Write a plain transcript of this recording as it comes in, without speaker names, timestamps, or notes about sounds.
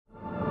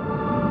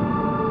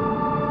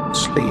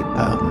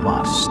sleeper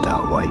must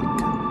awake.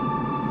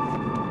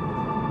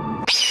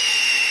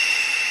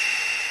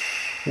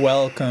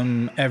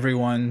 Welcome,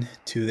 everyone,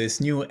 to this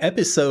new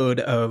episode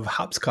of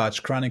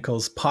Hopscotch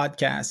Chronicles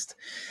podcast.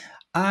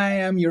 I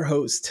am your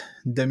host,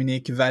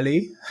 Dominique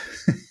Vallée.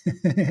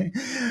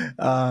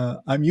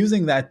 I'm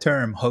using that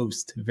term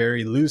host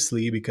very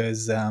loosely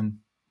because,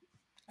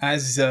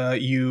 as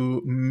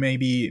you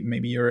maybe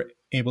you're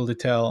able to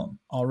tell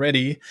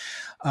already,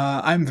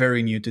 I'm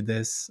very new to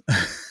this.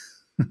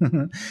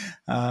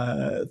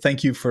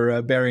 Thank you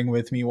for bearing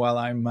with me while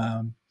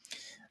I'm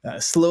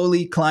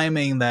slowly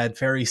climbing that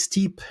very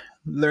steep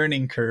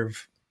learning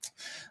curve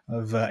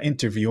of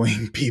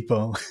interviewing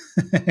people.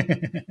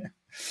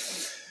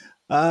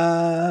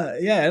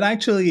 Yeah, and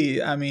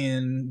actually, I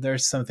mean,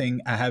 there's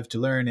something I have to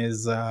learn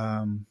is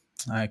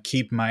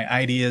keep my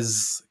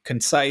ideas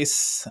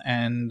concise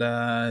and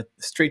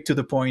straight to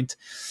the point.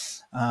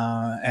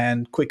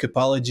 And quick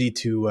apology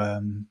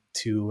to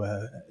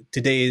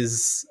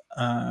today's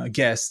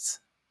guests,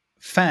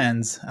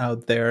 fans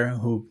out there,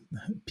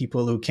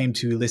 people who came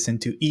to listen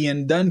to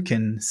Ian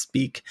Duncan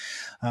speak.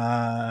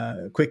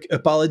 Quick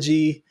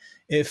apology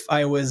if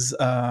I was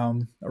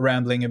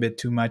rambling a bit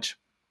too much.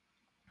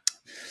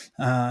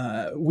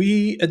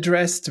 We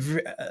addressed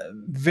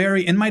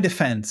very, in my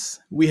defense,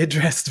 we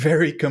addressed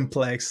very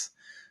complex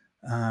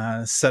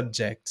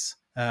subjects.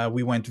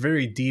 We went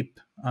very deep,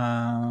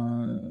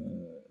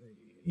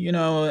 you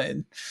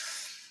know,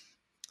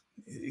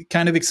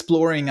 kind of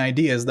exploring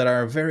ideas that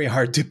are very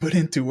hard to put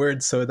into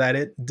words, so that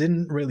it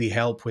didn't really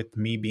help with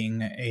me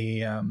being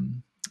a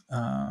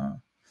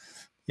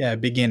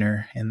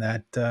beginner in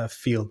that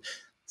field.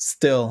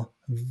 Still,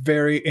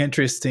 very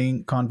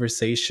interesting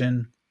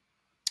conversation.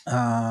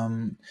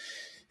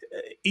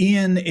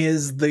 Ian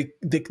is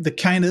the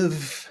kind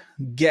of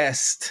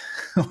guest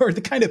or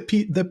the kind of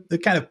the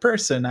kind of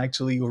person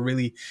actually who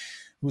really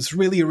was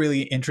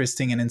really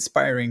interesting and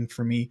inspiring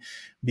for me,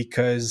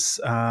 because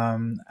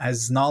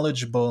as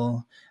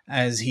knowledgeable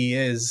as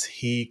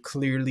he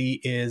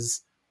clearly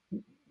is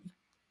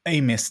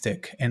a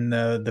mystic in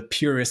the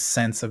purest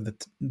sense of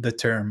the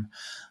term.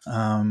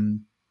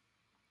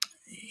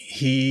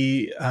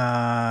 He's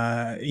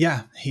a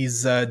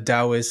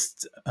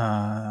Taoist.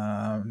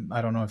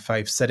 I don't know if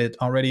I've said it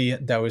already.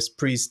 Taoist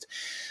priest,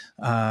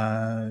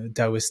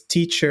 Taoist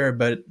teacher,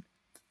 but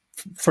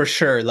for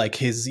sure, like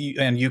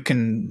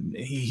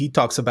he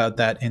talks about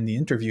that in the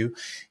interview.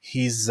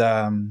 He's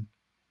kind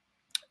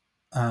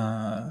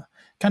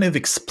of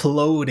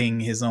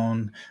exploding his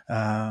own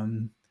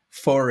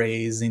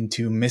forays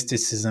into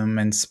mysticism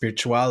and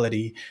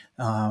spirituality,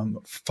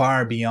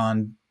 far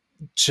beyond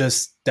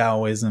just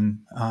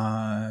Taoism,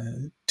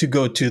 to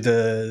go to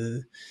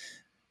the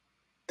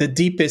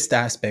deepest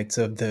aspects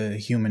of the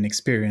human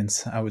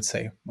experience, I would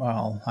say.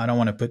 Well, I don't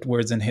want to put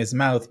words in his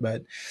mouth,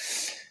 but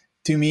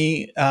to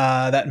me,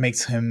 that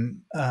makes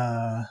him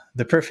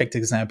the perfect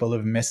example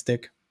of a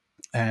mystic.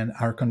 And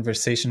our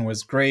conversation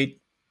was great.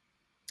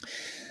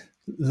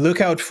 Look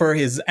out for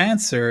his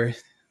answer.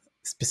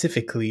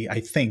 Specifically, I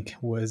think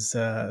was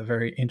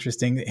very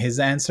interesting. His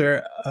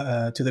answer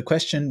to the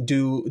question,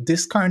 do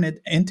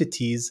discarnate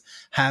entities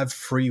have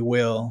free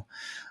will?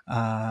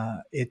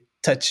 It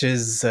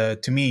touches,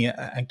 to me,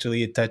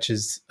 actually, it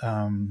touches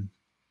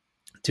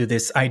to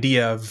this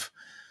idea of,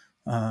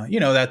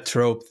 that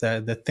trope,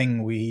 that the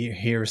thing we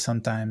hear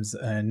sometimes,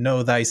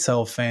 know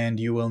thyself and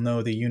you will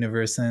know the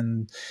universe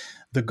and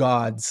the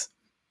gods.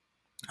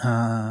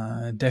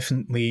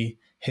 Definitely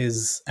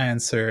his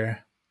answer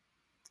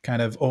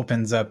kind of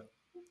opens up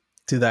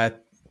to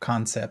that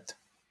concept.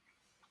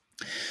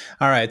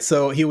 All right,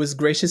 so he was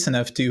gracious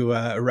enough to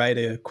write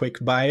a quick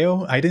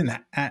bio. I didn't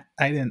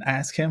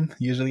ask him.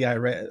 Usually, I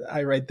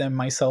write them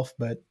myself,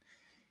 but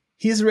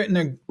he's written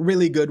a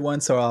really good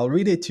one, so I'll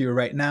read it to you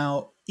right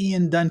now.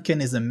 Ian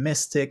Duncan is a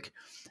mystic,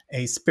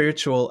 a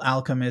spiritual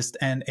alchemist,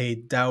 and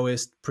a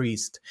Taoist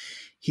priest.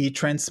 He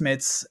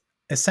transmits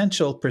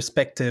essential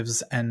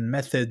perspectives and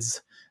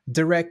methods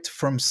direct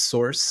from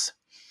source,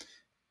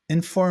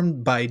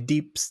 informed by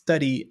deep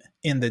study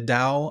in the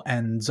Tao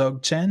and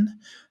Dzogchen,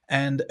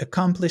 and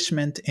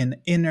accomplishment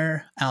in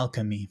inner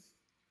alchemy.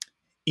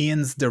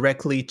 Ian's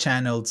directly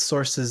channeled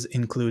sources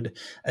include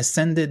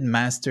ascended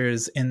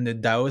masters in the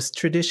Taoist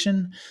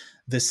tradition,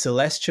 the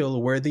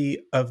celestial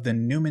worthy of the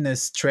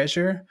numinous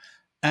treasure,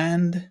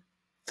 and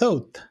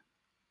Thoth.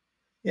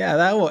 Yeah,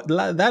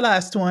 that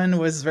last one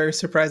was very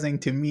surprising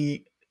to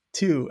me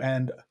too,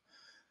 and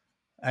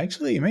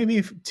actually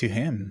maybe to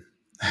him.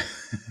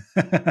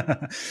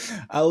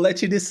 I'll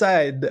let you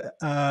decide.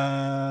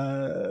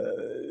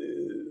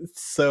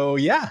 So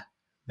yeah,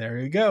 there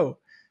you go.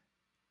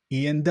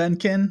 Ian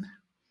Duncan,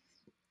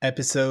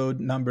 episode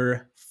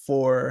number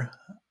 4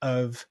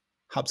 of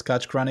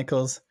Hopscotch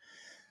Chronicles.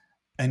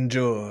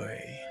 Enjoy.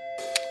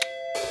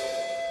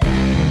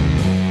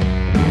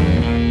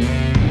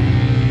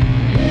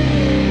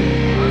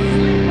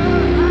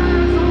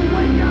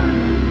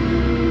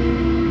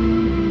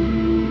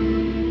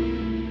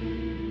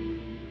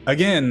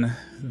 Again,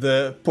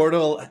 the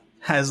portal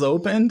has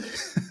opened.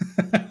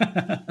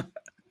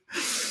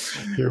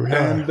 here we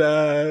And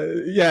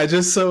are. yeah,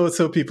 just so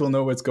people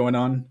know what's going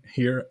on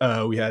here.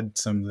 We had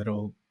some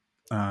little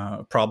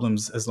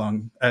problems as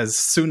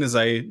soon as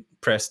I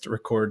pressed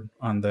record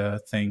on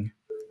the thing.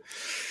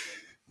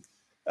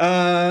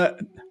 How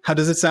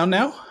does it sound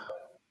now?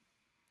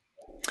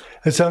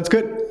 It sounds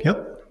good.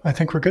 Yep, I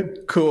think we're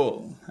good.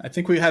 Cool. I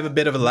think we have a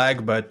bit of a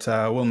lag, but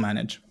we'll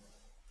manage.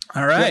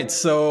 All right. Yep.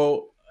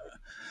 So,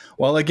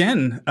 well,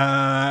 again,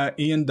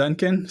 Ian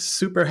Duncan,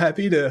 super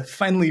happy to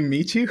finally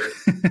meet you.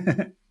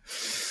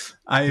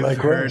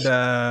 Likewise.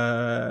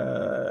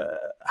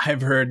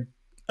 I've heard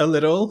a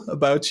little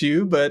about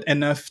you, but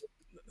enough,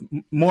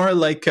 more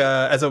like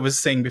as I was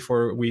saying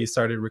before we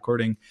started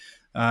recording,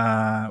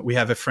 we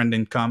have a friend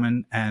in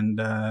common, and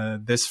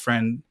this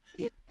friend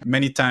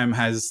many times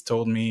has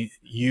told me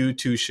you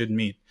two should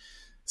meet.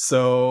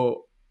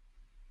 So,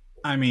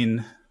 I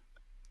mean,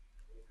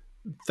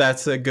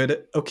 that's a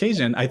good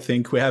occasion. I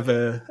think we have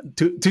to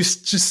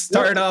just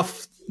start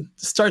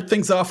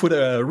things off with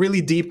a really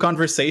deep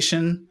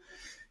conversation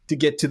to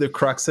get to the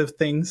crux of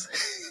things.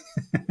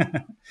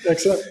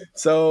 Excellent.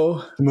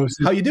 So,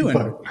 how you doing?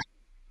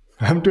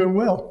 I'm doing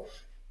well.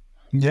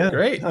 Yeah,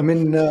 great. I'm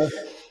in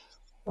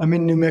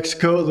New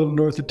Mexico, a little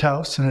north of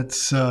Taos, and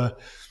it's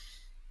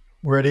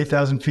we're at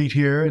 8,000 feet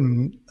here,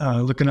 and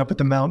looking up at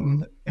the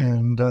mountain,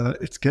 and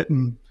it's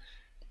getting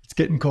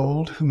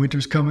cold. And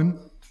winter's coming.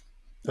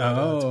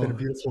 It's been a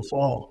beautiful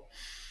fall.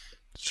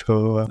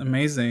 So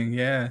amazing.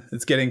 Yeah,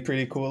 it's getting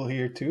pretty cool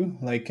here too.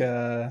 Like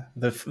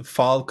the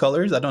fall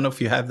colors. I don't know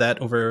if you have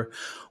that over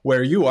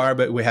where you are,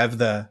 but we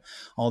have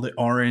all the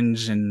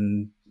orange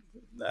and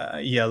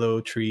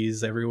yellow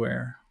trees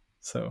everywhere.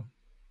 So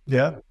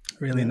yeah,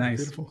 really nice.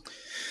 Beautiful.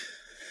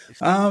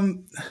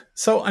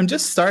 So I'm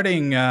just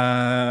starting,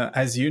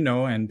 as you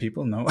know, and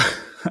people know,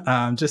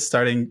 I'm just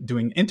starting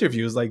doing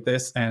interviews like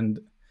this, and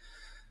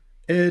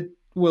it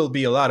will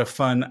be a lot of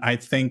fun. I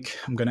think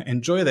I'm going to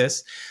enjoy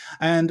this.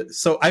 And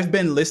so I've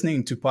been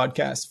listening to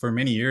podcasts for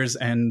many years,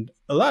 and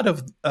a lot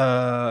of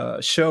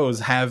shows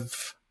have,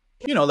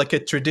 like a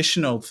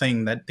traditional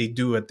thing that they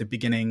do at the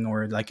beginning,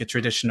 or like a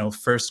traditional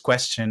first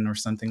question or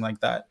something like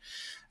that.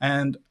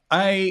 And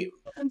I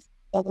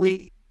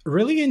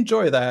really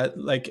enjoy that.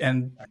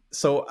 And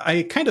so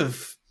I kind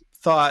of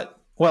thought,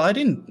 well, I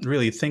didn't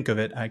really think of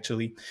it,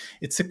 actually.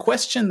 It's a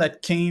question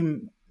that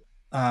came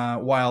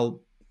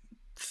while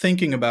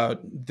thinking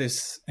about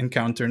this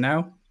encounter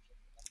now.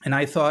 And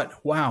I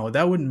thought, wow,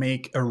 that would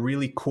make a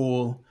really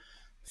cool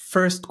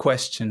first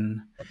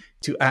question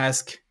to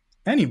ask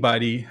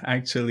anybody,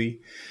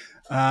 actually.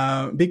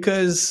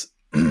 Because,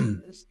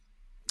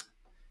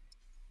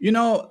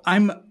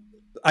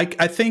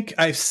 I think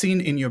I've seen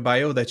in your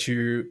bio that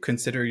you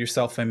consider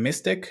yourself a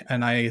mystic,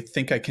 and I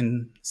think I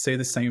can say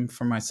the same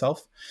for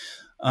myself.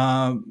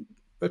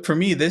 But for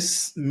me,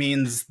 this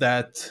means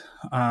that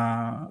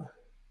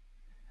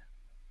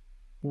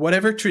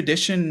whatever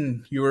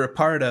tradition you're a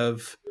part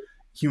of,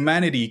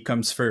 humanity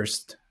comes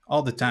first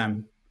all the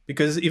time.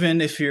 Because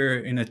even if you're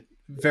in a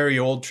very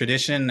old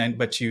tradition,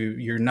 but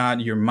you're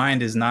not, your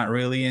mind is not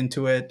really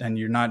into it, and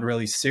you're not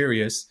really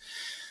serious,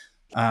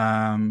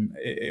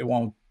 it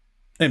won't.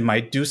 It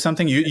might do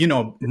something. You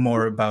know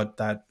more about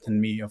that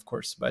than me, of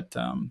course. But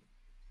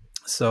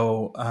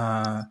so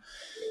I'm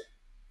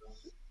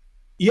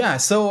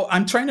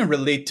trying to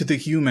relate to the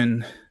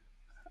human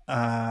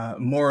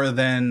more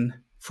than,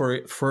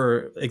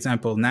 for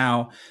example,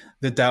 now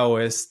the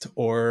Taoist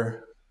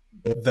or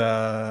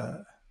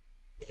the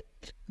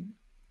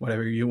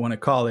whatever you want to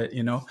call it,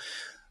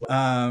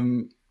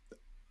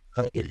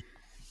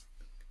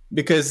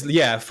 because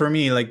for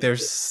me, like,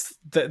 there's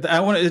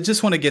I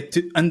just want to get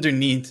to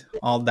underneath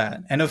all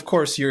that. And of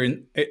course, your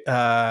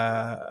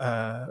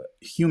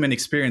human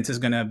experience is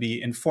going to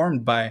be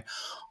informed by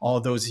all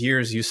those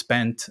years you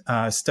spent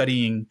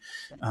studying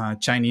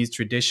Chinese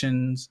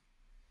traditions.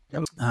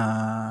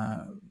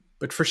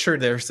 But for sure,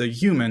 there's a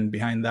human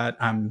behind that.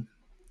 I'm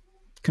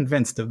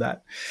convinced of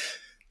that.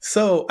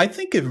 So I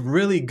think a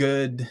really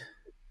good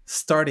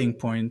starting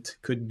point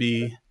could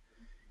be,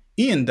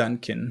 Ian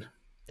Duncan.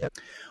 Yep.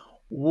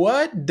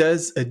 What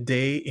does a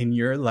day in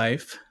your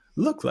life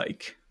look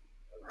like?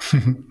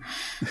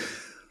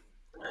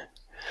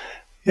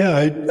 Yeah,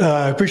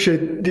 I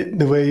appreciate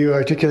the way you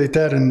articulate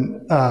that,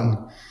 and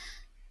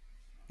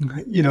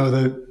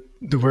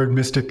the word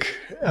mystic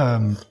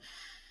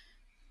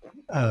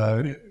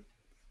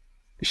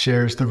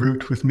shares the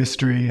root with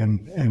mystery,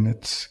 and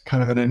it's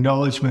kind of an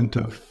acknowledgement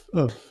of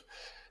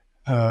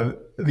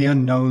the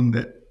unknown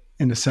that,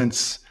 in a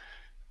sense,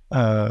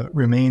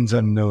 remains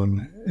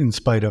unknown in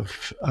spite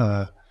of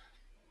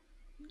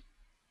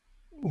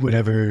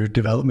whatever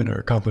development or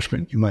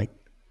accomplishment you might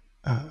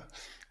have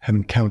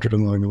encountered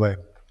along the way.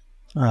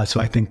 So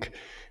I think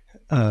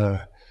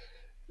that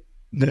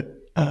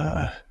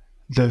the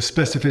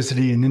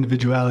specificity and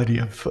individuality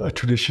of a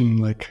tradition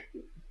like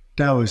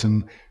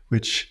Taoism,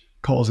 which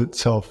calls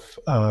itself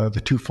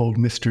the twofold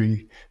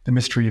mystery, the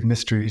mystery of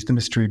mysteries, the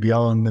mystery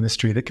beyond the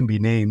mystery that can be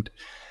named,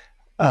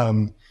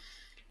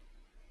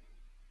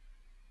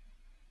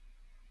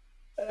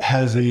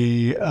 has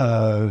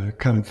a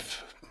kind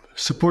of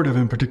supportive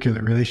and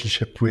particular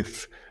relationship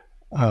with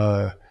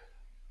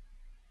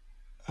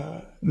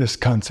this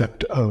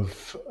concept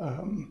of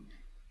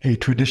a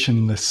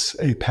traditionless,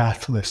 a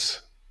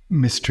pathless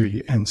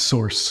mystery and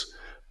source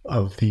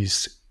of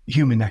these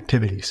human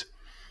activities.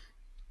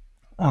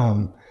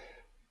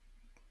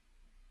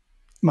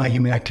 My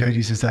human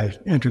activities as I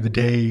enter the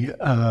day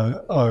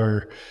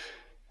are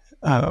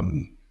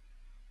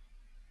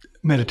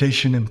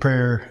meditation and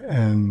prayer,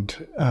 and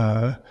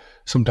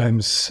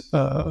sometimes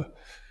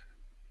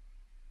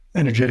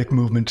energetic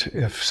movement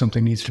if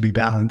something needs to be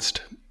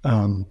balanced,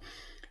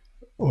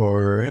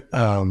 or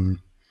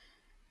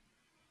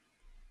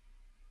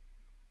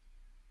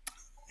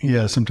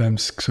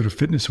sometimes sort of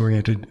fitness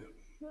oriented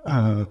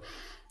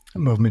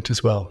movement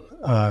as well.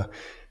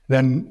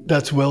 Then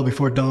that's well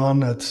before dawn.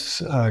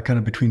 That's kind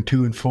of between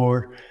 2 and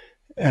 4,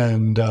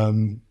 and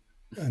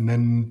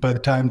then by the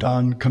time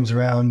dawn comes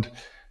around,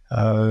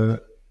 I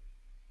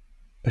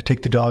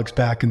take the dogs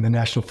back in the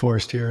national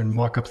forest here and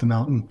walk up the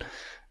mountain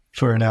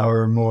for an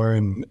hour or more,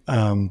 and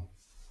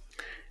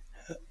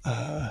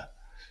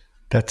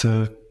that's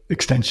a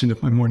extension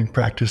of my morning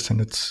practice.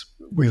 And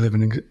we live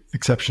in an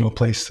exceptional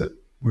place that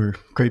we're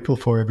grateful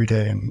for every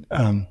day, and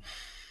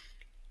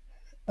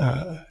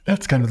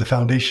that's kind of the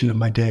foundation of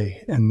my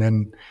day. And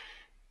then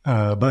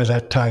by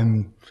that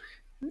time,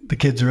 the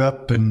kids are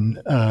up, and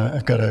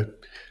I've got a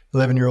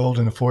 11-year-old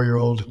and a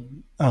 4-year-old,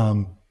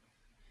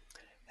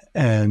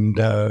 and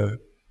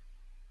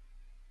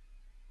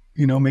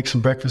make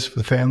some breakfast for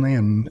the family,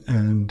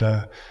 and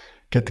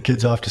get the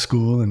kids off to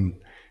school,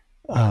 and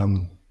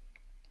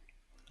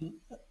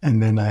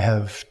then I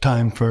have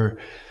time for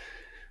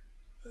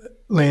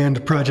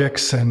land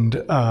projects and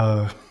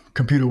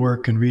computer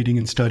work and reading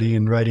and study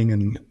and writing,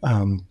 and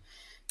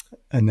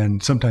then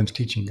sometimes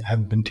teaching. I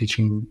haven't been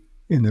teaching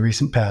in the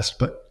recent past,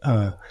 but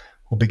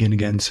we'll begin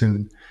again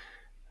soon.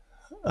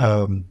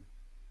 And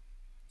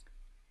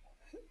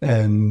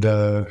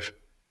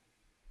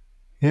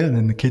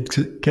then the kids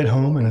get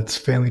home and it's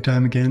family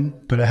time again.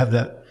 But I have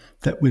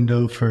that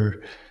window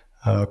for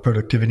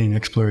productivity and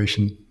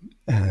exploration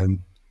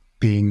and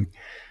being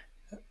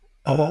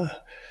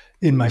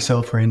in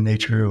myself or in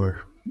nature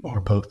or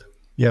both.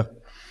 Yeah.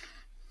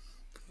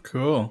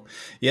 Cool.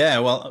 Yeah.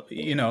 Well,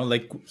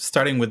 like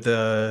starting with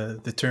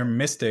the term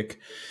mystic,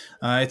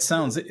 it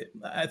sounds,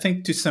 I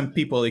think to some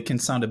people it can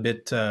sound a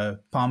bit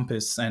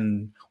pompous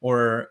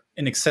or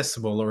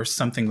inaccessible, or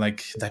something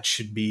like that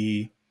should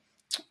be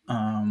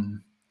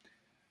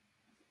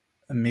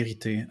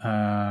mérité.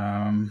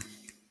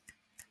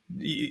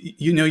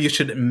 You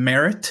should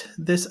merit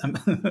this.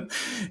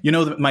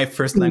 My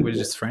first language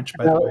is French,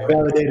 by the way.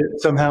 Validate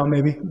it somehow,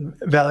 maybe.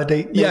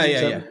 Validate. Maybe,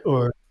 Yeah.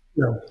 Or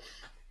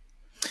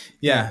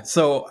Yeah.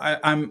 So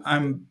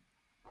I'm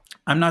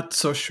not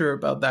so sure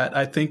about that.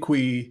 I think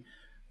we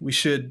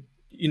should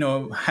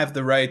have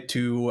the right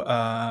to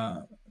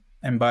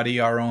embody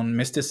our own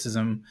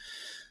mysticism,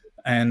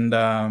 and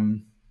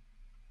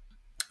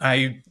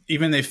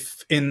even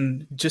if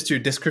in just your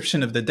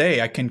description of the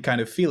day, I can kind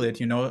of feel it.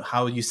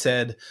 How you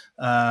said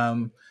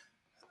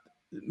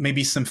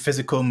maybe some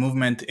physical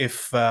movement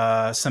if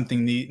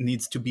something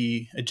needs to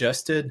be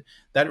adjusted.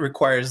 That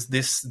requires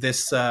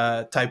this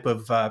type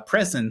of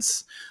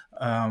presence,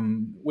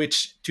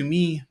 which to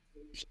me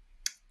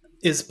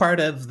is part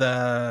of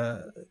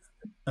the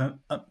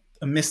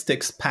a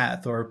mystic's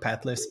path, or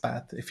pathless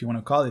path, if you want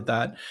to call it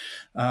that,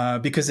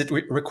 because it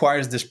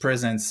requires this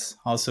presence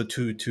also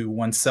to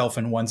oneself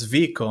and one's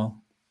vehicle.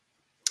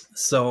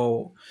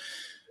 So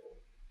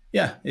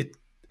yeah, it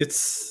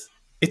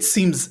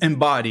seems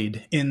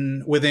embodied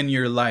within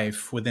your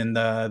life, within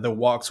the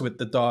walks with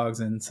the dogs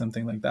and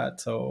something like that.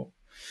 So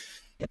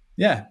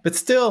yeah, but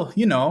still,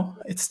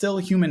 it's still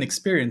a human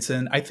experience,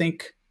 and I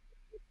think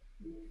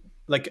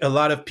like a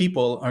lot of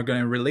people are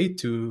going to relate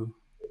to.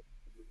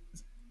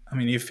 I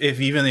mean, if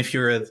even if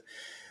you're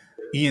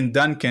Ian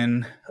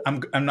Duncan,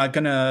 I'm not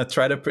gonna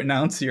try to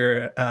pronounce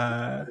your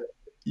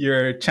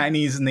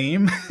Chinese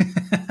name,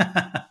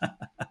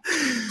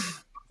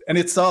 and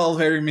it's all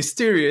very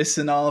mysterious,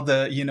 and all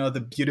the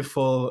the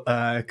beautiful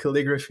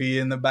calligraphy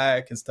in the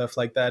back and stuff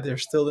like that.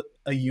 There's still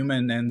a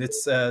human, and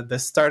it's the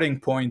starting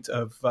point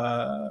of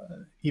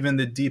even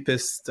the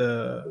deepest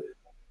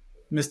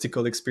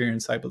mystical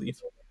experience, I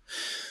believe.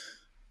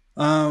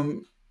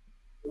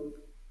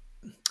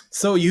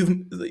 So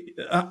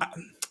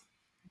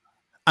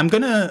I'm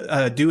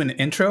gonna do an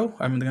intro.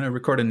 I'm gonna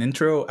record an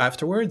intro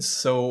afterwards.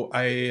 So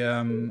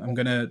I'm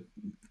gonna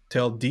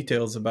tell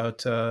details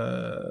about.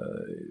 I'm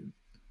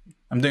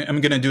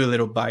gonna do a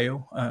little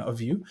bio of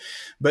you,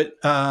 but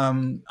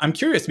I'm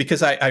curious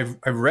because I've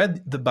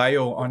read the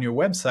bio on your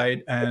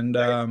website, and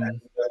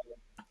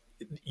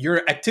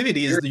your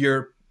activities,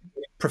 your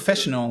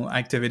professional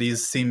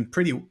activities, seem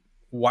pretty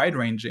wide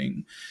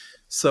ranging.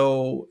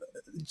 So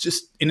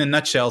just in a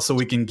nutshell, so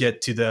we can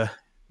get to the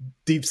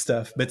deep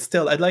stuff, but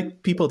still I'd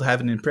like people to have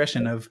an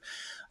impression of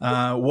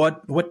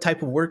what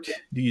type of work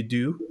do you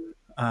do,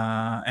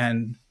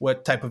 and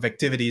what type of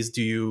activities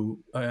do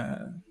you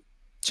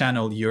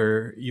channel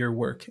your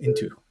work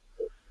into?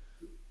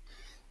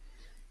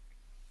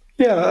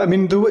 Yeah, I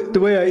mean, the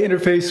way I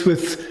interface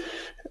with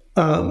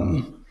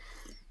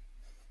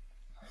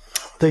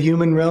the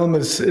human realm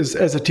is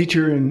as a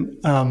teacher, and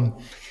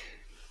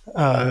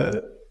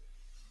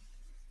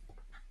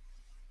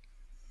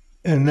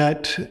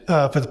that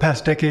for the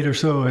past decade or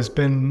so has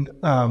been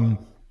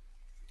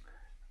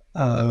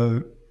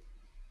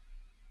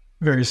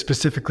very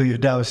specifically a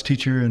Taoist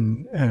teacher,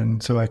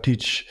 and so I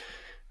teach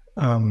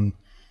the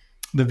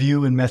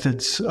view and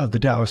methods of the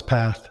Taoist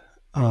path,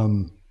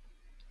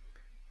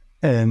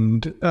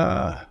 and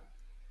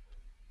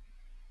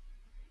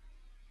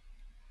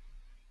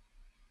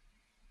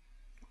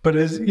but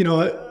as you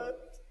know,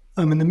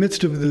 I'm in the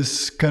midst of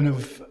this kind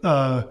of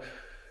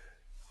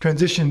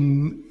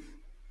transition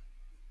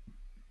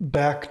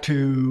back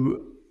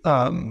to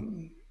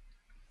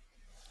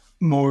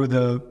more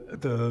the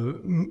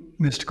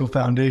mystical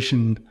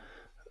foundation,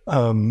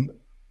 and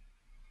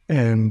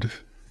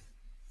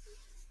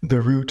the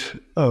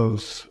root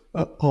of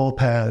all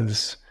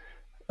paths,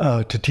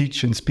 to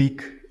teach and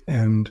speak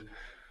and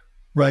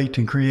write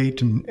and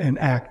create and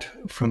act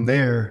from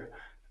there,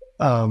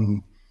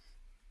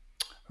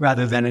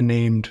 rather than a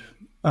named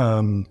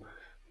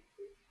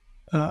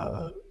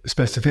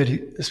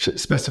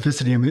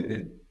specificity. I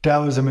mean,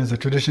 Taoism is a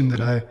tradition that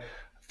I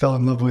fell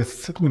in love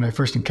with when I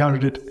first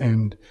encountered it,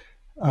 and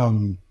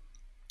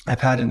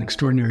I've had an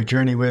extraordinary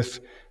journey with,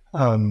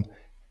 and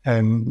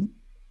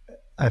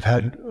I've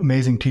had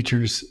amazing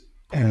teachers,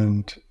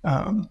 and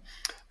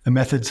the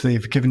methods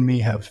they've given me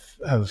have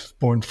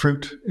borne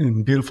fruit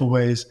in beautiful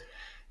ways,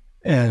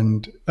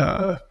 and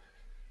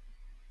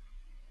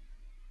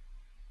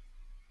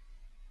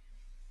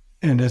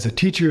as a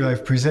teacher,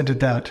 I've presented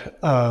that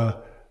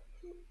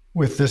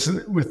with this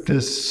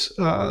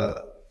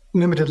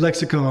limited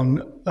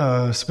lexicon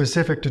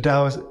specific to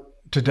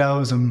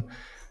Taoism,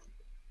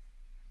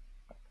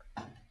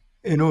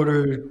 in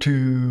order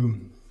to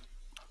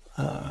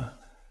have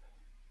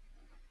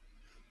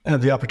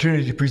the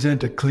opportunity to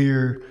present a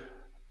clear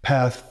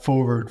path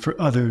forward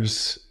for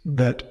others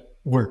that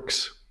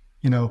works.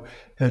 You know,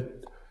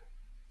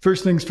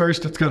 first things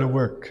first, it's got to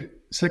work.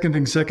 Second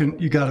things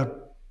second, you got to,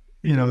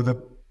 you know,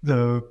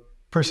 the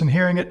person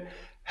hearing it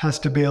has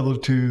to be able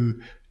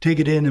to take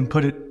it in and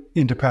put it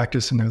into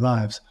practice in their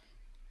lives.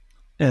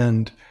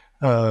 And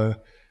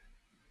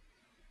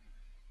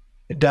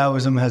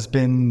Taoism has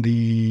been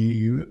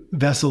the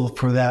vessel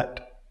for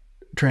that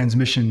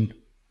transmission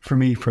for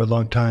me for a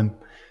long time.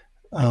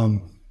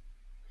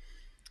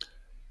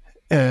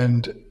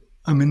 And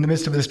I'm in the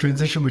midst of this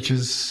transition, which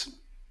is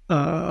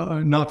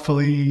not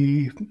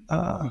fully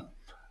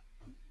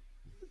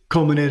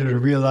culminated or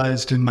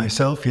realized in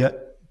myself yet,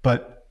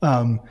 but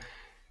that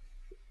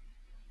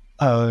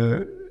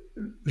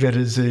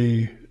is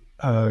a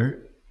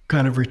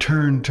kind of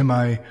return to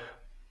my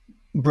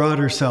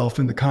broader self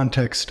in the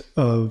context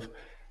of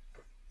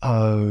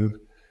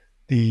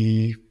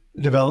the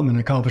development and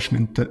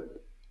accomplishment that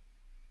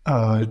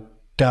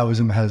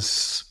Taoism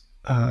has,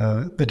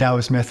 the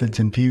Taoist methods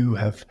and view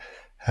have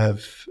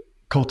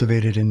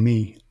cultivated in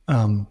me.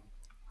 And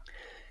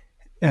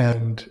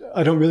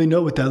I don't really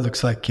know what that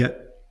looks like yet.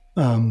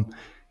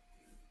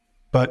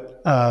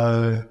 But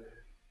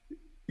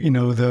you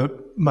know,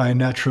 my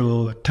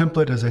natural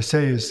template, as I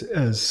say, is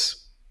as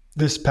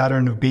this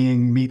pattern of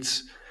being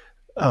meets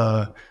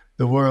the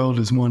world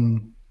as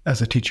one,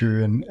 as a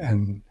teacher,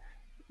 and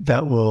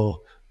that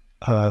will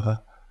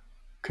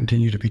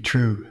continue to be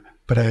true.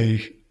 But I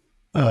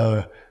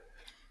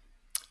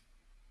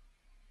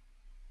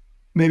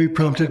maybe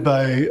prompted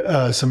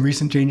by some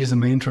recent changes in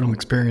my internal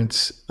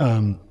experience,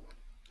 in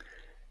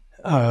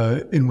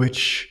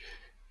which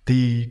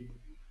the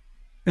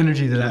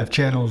energy that I've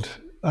channeled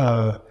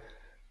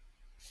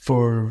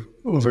for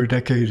over a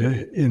decade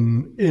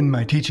in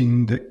my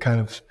teaching, that kind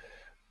of,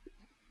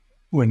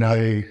 when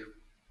I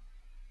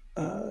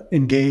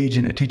engage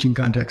in a teaching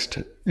context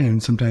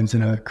and sometimes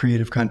in a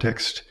creative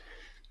context,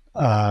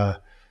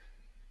 for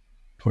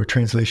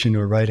translation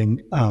or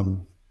writing,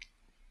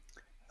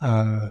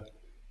 a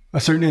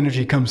certain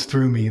energy comes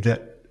through me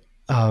that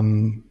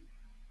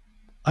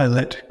I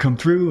let come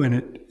through,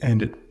 and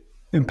it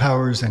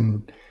empowers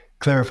and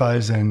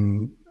clarifies,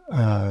 and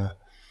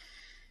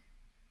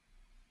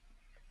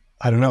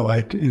I don't know.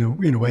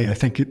 In a way, I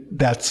think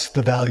that's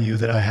the value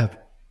that I have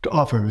to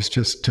offer, is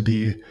just to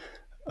be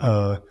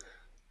a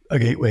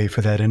gateway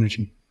for that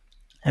energy.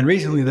 And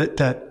recently,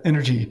 that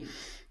energy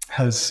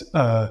has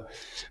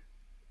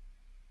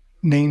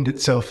named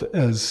itself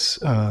as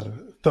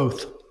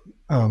Thoth,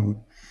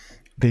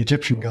 the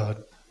Egyptian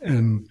god,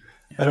 and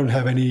I don't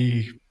have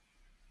any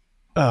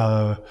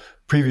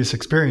previous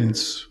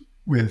experience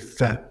with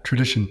that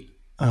tradition,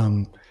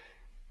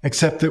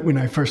 except that when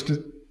I first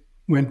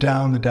went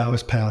down the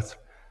Taoist path,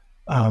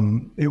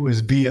 it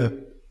was via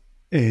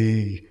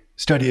a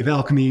study of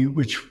alchemy,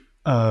 which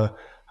I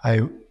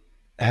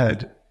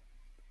had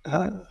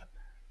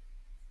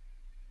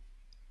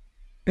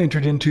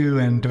entered into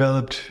and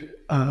developed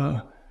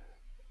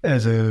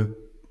as a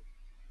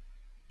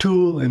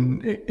tool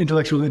and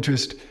intellectual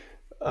interest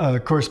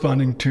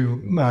corresponding to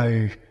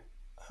my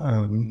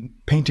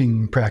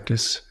painting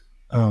practice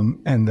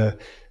and the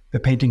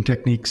painting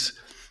techniques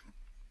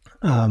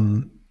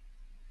and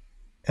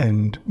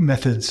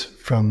methods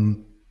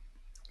from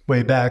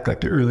way back. Like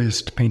the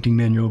earliest painting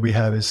manual we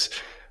have is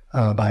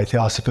by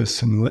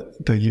Theosophus in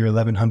the year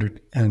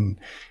 1100, and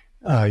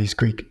he's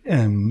Greek.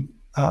 And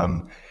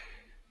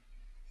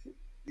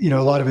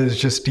a lot of it is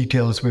just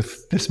details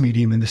with this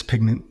medium and this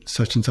pigment,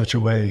 such and such a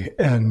way.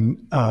 And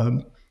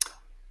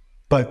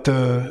but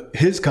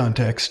his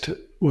context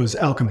was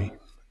alchemy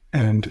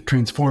and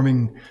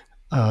transforming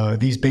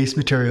these base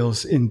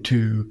materials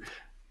into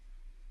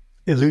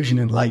illusion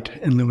and light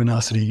and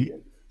luminosity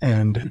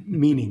and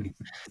meaning.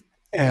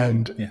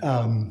 And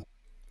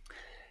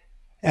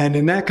and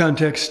in that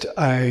context,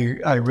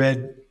 I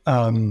read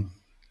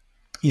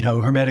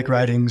Hermetic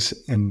writings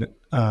and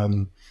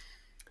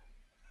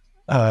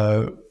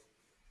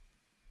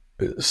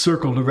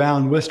circled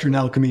around Western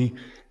alchemy,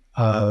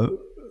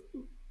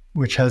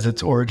 which has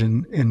its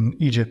origin in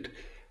Egypt.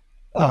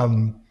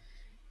 But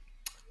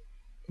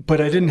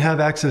I didn't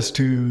have access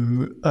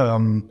to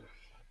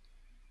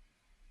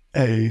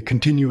a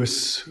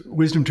continuous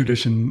wisdom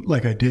tradition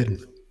like I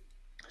did,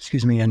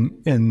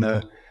 in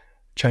the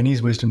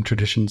Chinese wisdom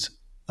traditions,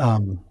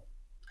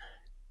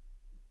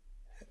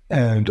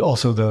 and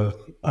also the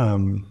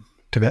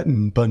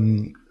Tibetan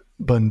Bun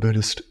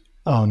Buddhist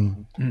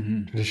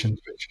traditions,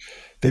 which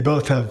they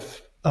both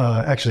have.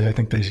 Actually, I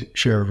think they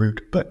share a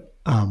root, but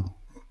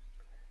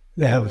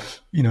they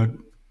have,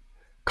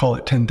 call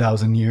it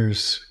 10,000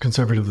 years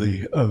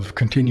conservatively of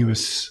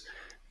continuous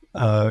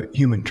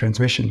human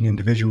transmission,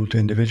 individual to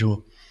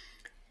individual.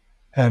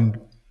 And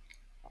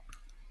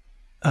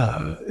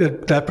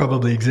that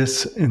probably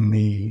exists in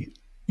the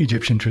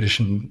Egyptian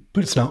tradition,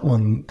 but it's not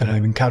one that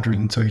I've encountered.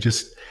 And so you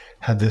just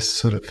had this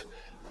sort of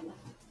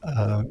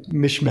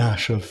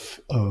mishmash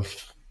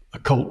of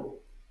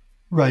occult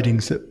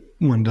writings that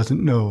one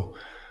doesn't know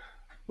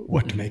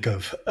what to make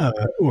of,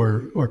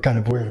 or kind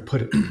of where to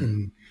put it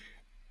in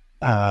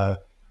the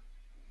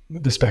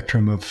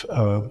spectrum of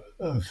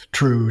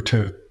true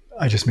to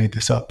I just made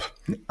this up,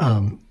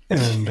 so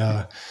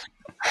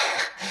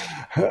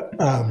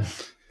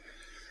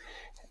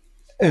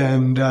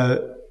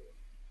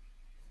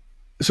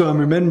I'm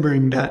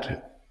remembering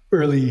that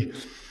early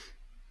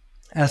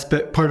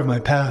aspect, part of my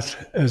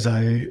path, as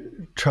I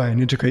try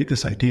and integrate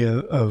this idea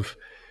of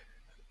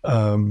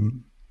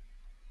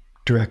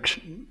direct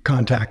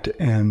contact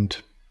and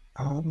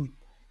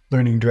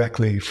learning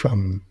directly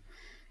from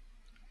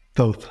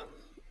both.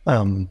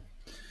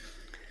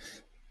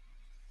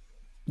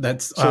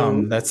 That's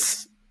oh,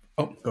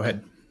 go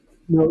ahead.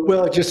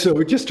 Well, just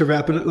to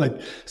wrap it,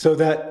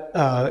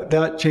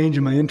 that change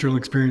in my internal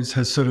experience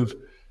has sort of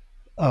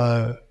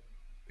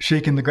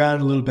shaken the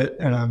ground a little bit,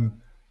 and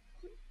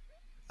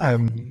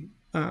I'm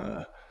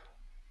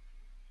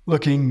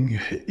looking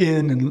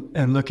in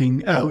and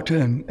looking out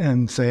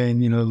and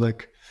saying,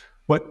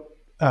 what,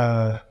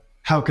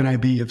 how can I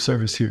be of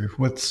service here?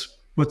 What's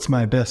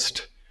my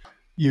best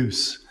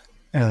use?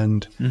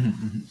 And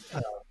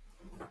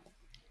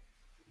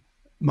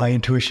my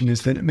intuition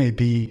is that it may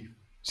be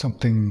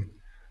something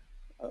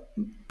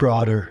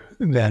broader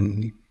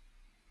than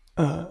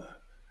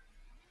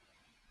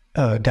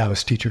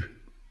Taoist teacher,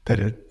 that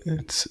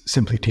it's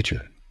simply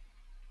teacher.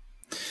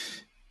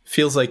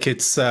 Feels like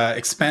it's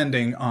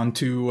expanding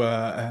onto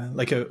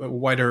like a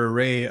wider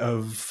array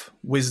of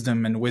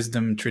wisdom and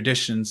wisdom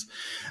traditions,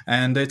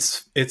 and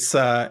it's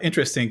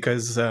interesting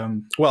because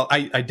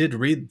I did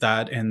read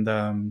that in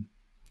the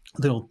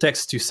little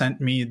text you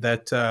sent me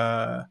that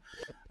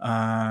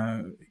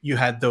you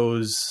had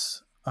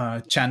those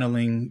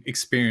channeling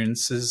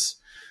experiences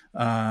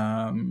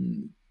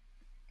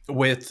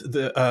with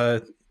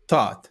the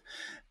thought,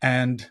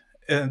 and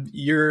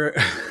you're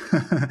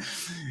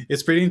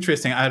it's pretty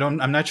interesting.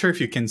 I'm not sure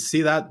if you can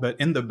see that, but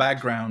in the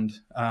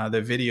background,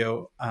 the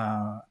video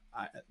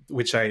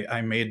which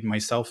I made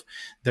myself,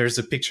 there's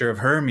a picture of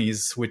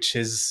Hermes,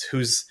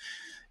 who's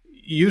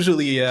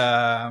usually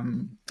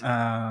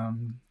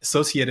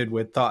associated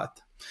with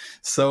thought.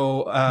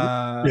 So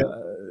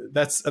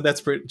that's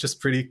just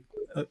pretty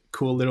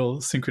cool little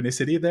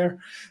synchronicity there.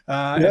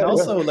 And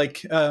also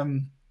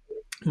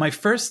my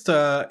first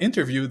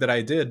interview that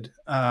I did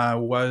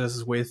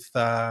was with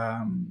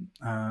a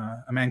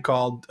man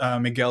called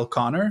Miguel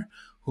Connor,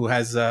 who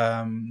has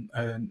a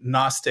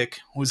Gnostic,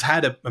 who's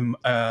had a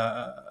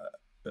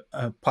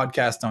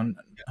podcast on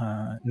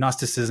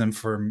Gnosticism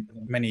for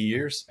many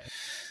years.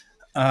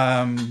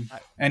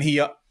 And he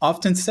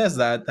often says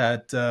that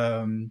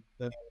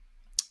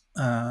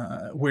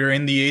we're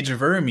in the age of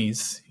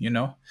Hermes,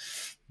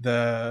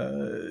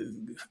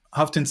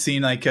 often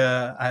seen like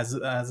as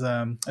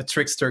a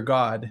trickster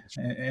god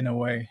in a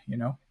way,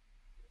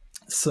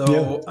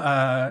 So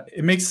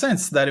it makes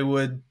sense that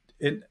to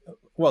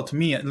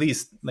me at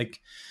least, like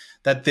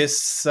that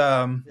this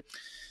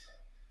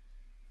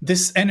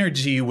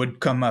energy would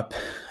come up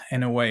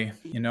in a way,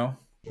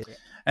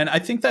 And I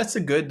think that's a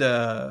good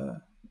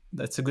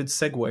that's a good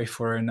segue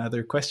for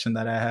another question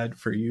that I had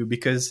for you,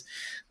 because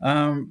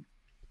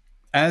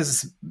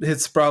as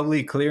it's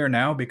probably clear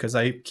now because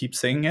I keep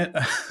saying it,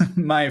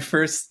 my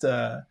first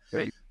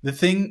Great. the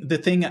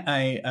thing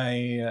I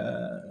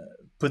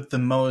put the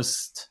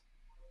most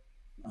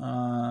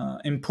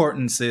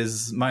importance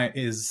is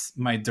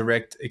my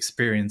direct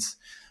experience,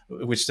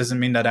 which doesn't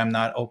mean that I'm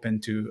not open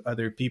to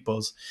other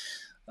people's.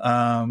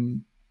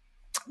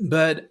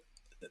 But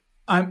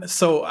I'm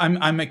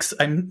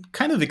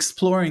kind of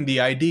exploring the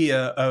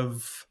idea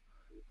of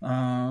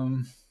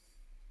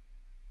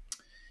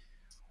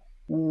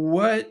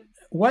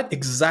what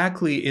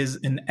exactly is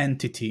an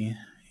entity.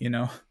 You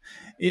know,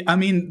 I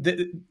mean,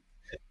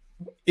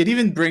 it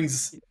even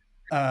brings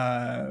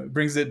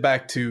it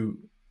back to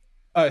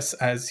us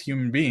as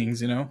human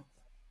beings. You know,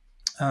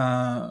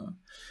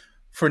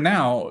 for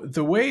now,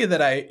 the way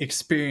that I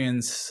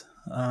experience,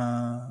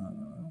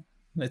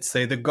 let's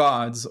say, the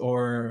gods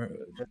or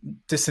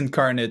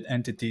disincarnate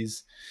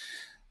entities,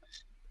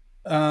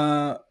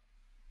 uh,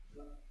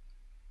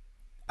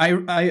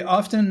 I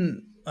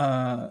often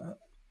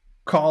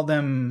call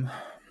them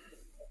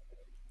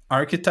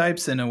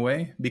archetypes in a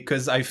way,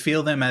 because I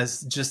feel them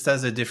as just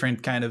as a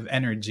different kind of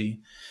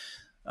energy,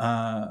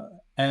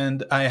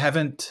 and I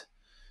haven't,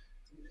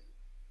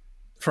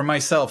 for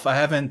myself, I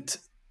haven't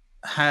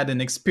had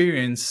an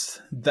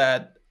experience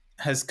that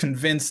has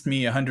convinced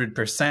me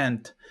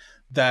 100%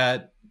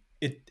 that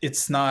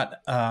it's not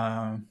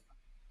a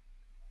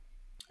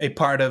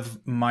part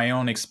of my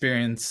own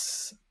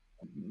experience.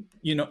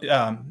 You know,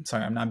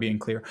 sorry, I'm not being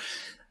clear.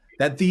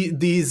 That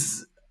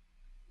these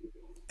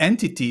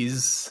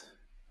entities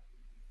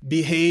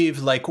behave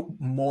like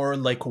more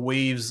like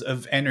waves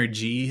of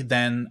energy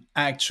than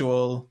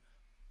actual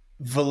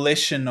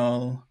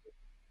volitional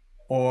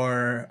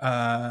or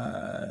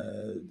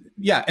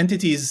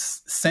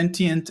entities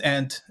sentient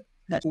and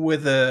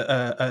with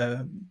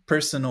a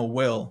personal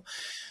will,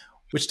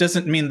 which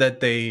doesn't mean that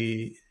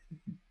they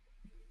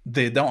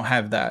don't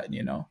have that,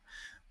 you know.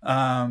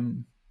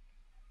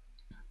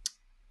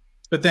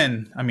 But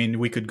then, I mean,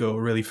 we could go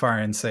really far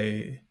and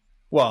say,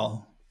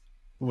 well,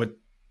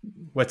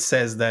 what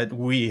says that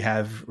we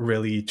have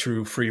really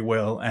true free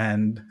will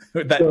and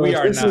that So we if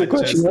are this is a not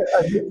question, just.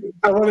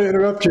 I want to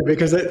interrupt you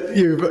because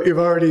you've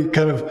already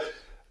kind of,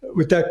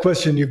 with that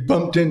question, you've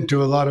bumped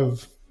into a lot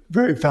of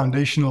very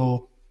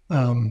foundational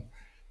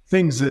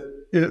things that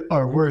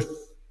are worth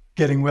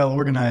getting well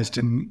organized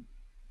in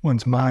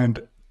one's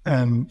mind.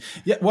 And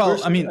Yeah, well,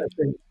 first, I mean,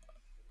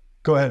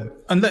 go ahead.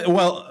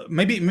 well,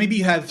 maybe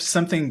you have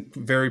something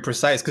very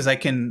precise, because I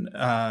can,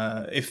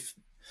 if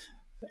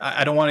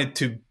I don't want it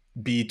to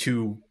be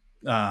too,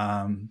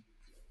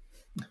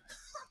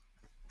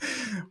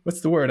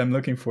 what's the word I'm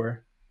looking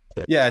for?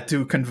 Yeah,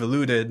 too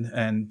convoluted,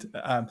 and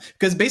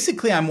because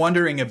basically I'm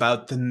wondering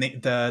about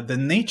the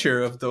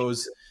nature of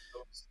those.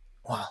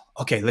 Well,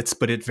 okay, let's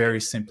put it very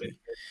simply.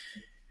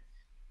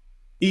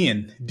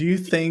 Ian, do you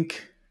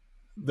think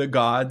the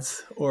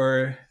gods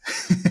or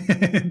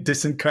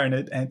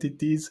disincarnate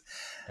entities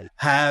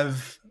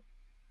have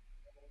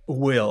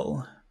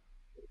will?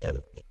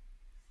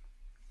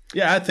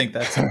 Yeah, I think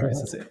that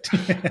summarizes it.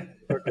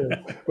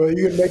 Okay. Well,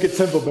 you can make it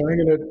simple, but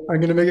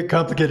I'm gonna make it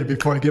complicated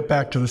before I get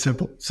back to the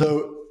simple.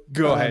 So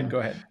Go ahead.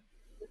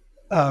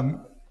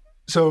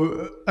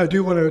 So I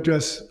do want to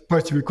address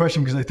parts of your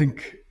question because I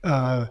think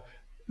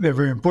they're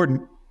very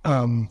important.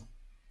 Not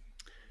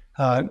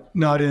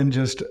in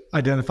just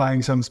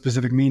identifying some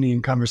specific meaning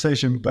in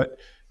conversation, but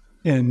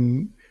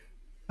in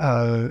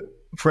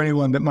for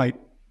anyone that might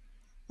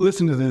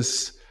listen to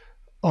this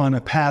on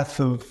a path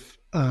of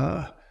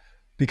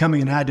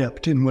becoming an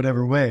adept in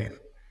whatever way,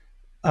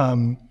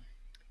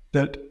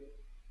 that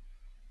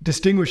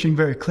distinguishing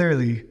very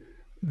clearly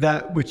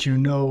that which you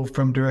know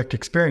from direct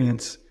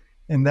experience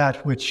and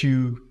that which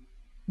you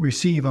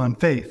receive on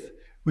faith,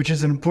 which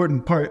is an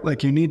important part.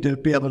 Like, you need to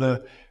be able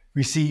to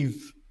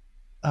receive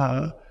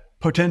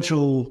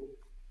potential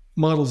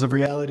models of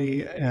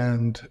reality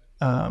and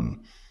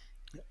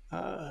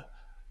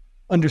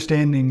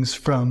understandings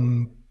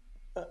from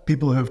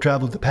people who have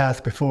traveled the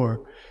path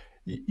before.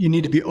 You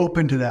need to be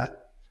open to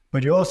that,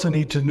 but you also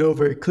need to know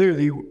very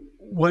clearly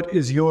what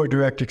is your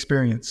direct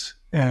experience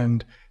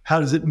and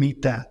how does it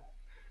meet that.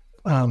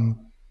 And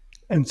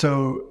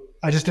so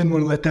I just didn't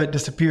want to let that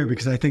disappear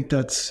because I think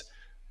that's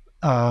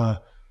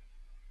like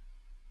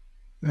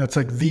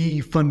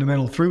the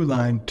fundamental through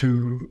line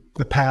to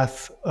the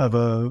path of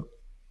a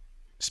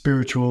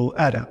spiritual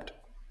adept.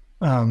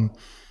 Okay,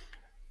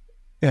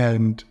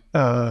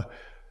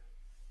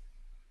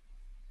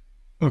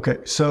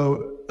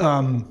 so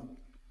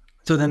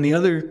then the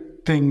other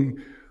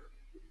thing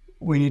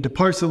we need to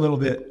parse a little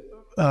bit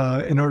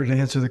in order to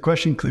answer the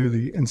question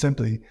clearly and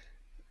simply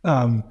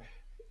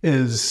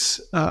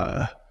is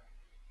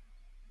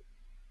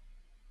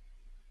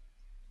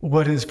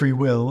what is free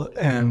will,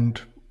 and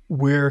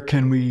where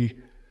can we,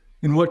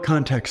 in what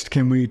context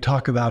can we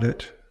talk about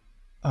it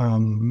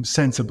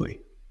sensibly?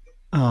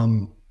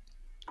 And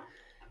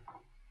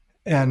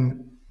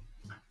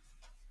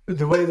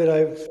the way that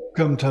I've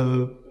come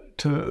to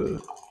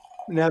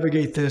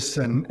navigate this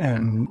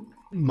and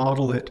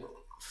model it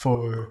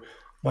for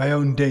my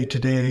own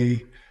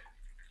day-to-day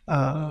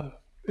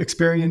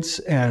experience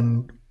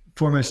and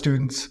for my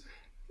students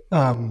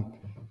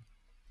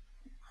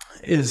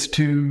is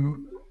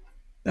to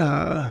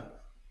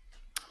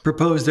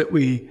propose that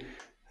we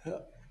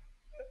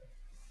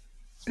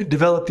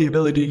develop the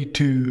ability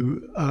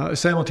to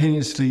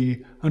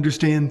simultaneously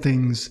understand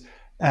things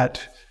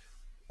at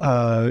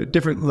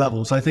different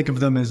levels. I think of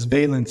them as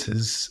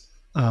valences,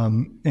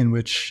 in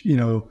which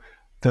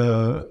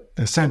the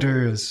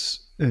center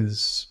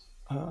is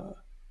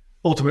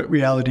ultimate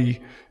reality,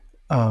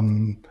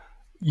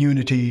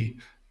 unity,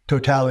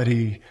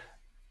 totality,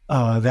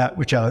 that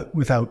which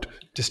without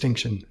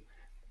distinction.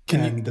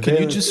 Can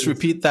you just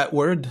repeat that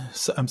word?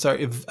 So, I'm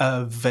sorry.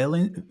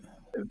 Valences.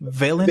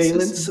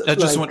 Valence, I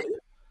just want.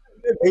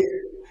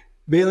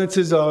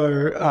 Valences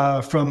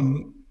are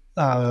from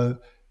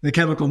the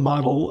chemical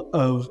model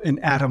of an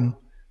atom.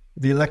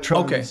 The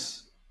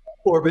electrons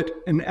orbit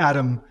an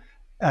atom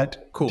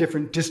at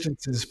different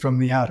distances from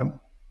the atom.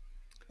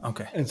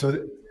 Okay. And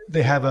so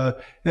they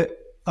have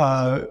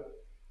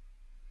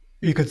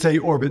you could say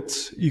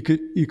orbits. You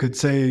could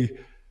say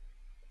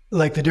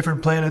like the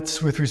different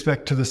planets with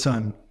respect to the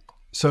sun.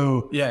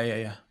 So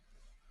yeah.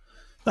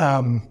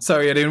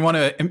 Sorry, I didn't want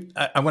to.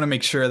 I want to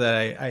make sure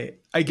that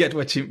I get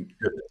what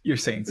you're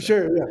saying. So.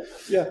 Sure.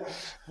 Yeah.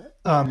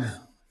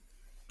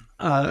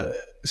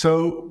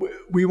 So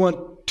we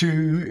want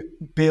to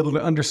be able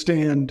to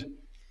understand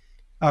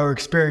our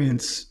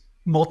experience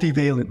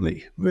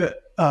multivalently.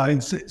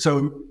 And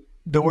so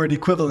the word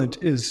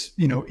equivalent is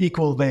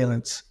equal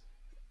valence,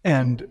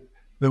 and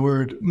the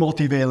word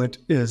multivalent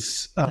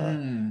is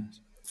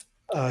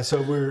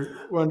so we're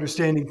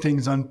understanding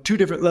things on two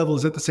different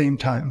levels at the same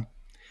time.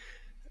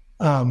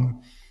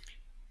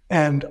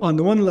 And on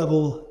the one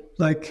level,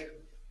 like,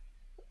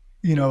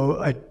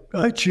 I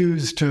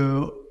choose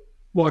to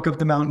walk up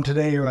the mountain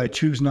today, or I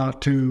choose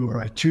not to,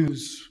 or I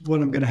choose what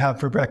I'm going to have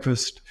for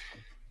breakfast.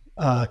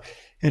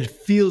 It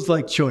feels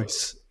like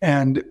choice.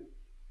 And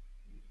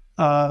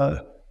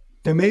there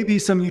may be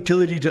some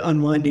utility to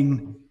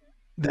unwinding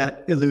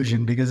that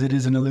illusion, because it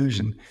is an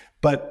illusion.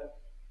 But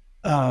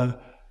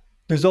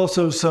there's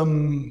also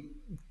some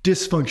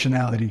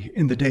dysfunctionality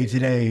in the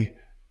day-to-day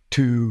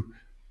to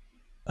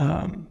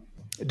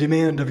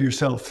demand of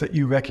yourself that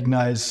you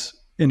recognize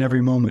in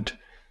every moment.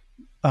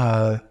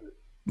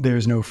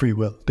 There's no free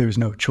will. There's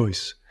no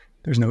choice.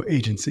 There's no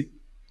agency.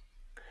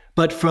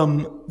 But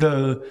from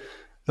the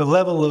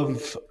level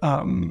of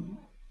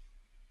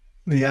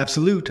the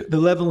absolute, the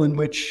level in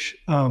which,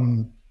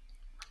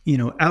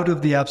 out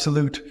of the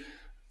absolute,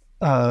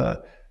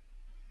 the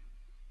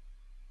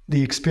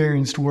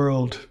experienced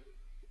world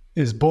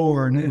is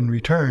born and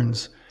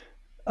returns,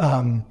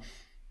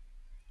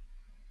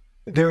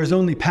 there is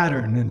only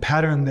pattern, and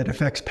pattern that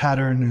affects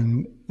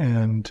pattern,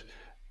 and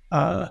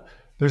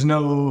there's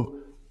no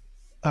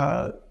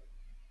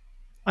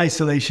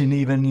isolation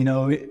even,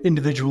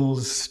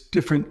 individuals,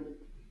 different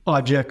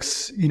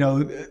objects,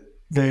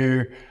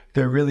 they're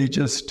really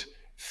just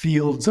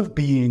fields of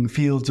being,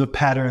 fields of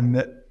pattern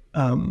that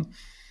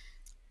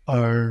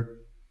are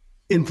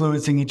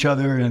influencing each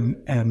other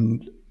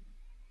and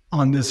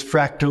on this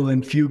fractal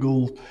and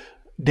fugal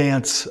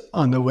dance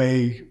on the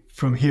way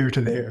from here to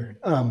there.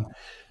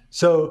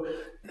 So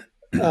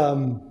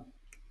the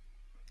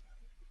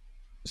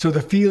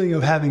feeling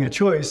of having a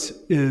choice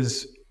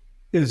is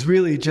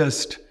really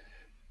just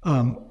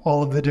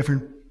all of the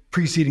different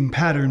preceding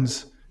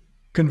patterns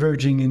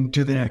converging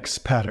into the next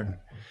pattern.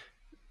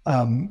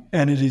 And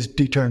it is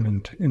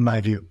determined, in my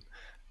view.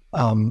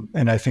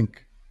 And I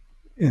think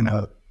in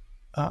a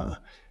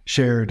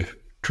shared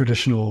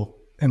traditional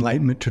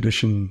Enlightenment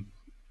tradition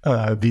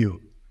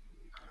view.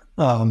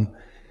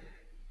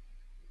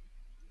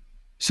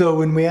 So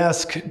when we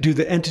ask, do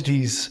the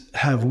entities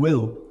have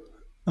will?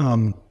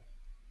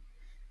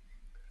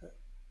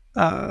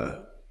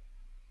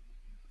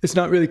 It's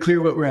not really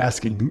clear what we're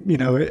asking,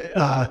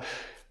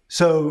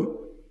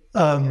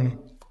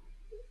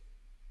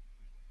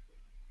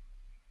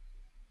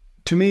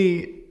 to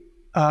me,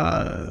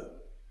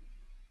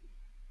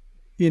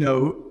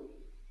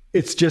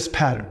 it's just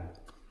pattern,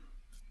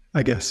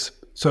 I guess.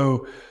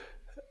 So,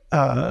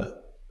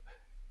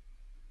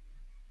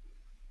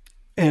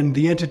 and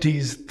the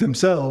entities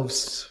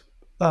themselves,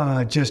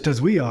 just as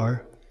we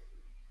are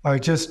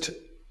just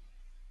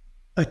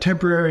a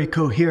temporary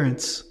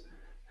coherence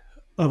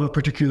of a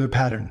particular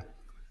pattern.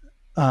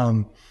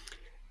 And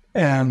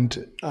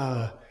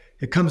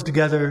it comes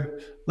together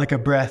like a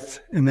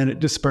breath, and then it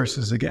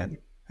disperses again.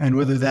 And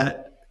whether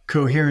that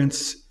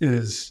coherence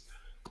is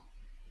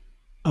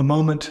a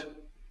moment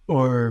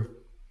or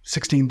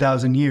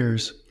 16,000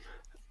 years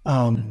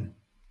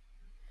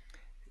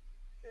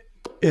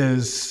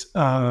is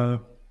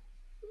not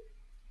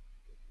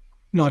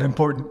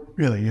important,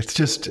 really.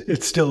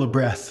 It's still a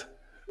breath,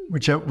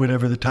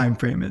 whatever the time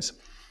frame is.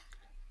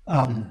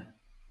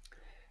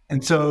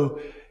 And so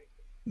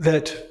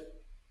that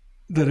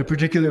a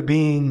particular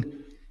being,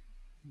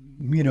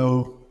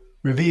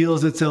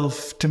 reveals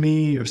itself to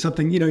me or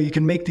something. You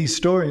can make these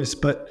stories,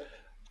 but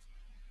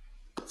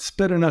it's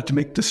better not to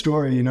make the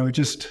story,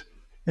 just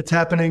it's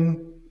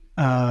happening.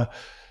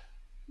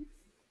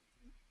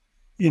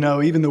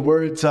 Even the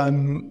words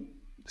I'm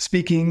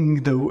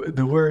speaking,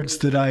 the words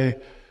that I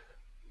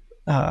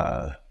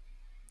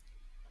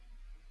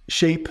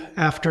shape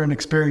after an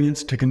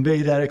experience to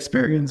convey that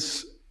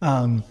experience,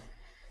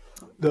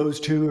 those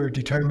two are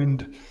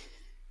determined.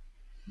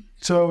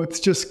 So it's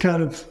just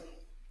kind of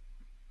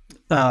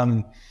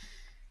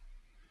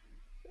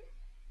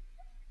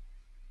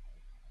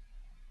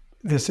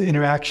this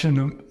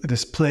interaction,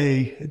 this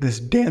play, this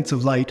dance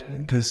of light,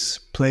 this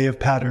play of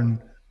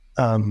pattern.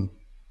 And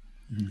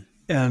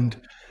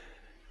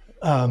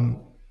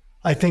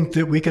I think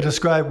that we could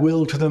ascribe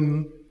will to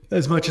them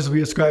as much as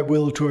we ascribe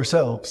will to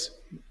ourselves.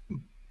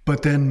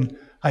 But then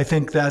I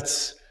think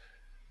that's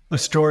a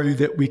story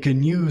that we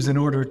can use in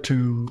order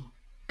to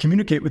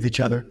communicate with each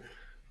other.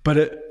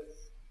 But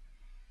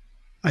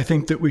I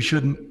think that we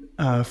shouldn't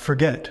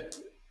forget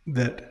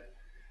that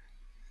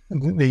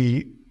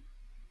the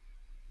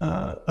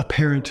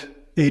apparent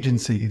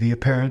agency, the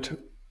apparent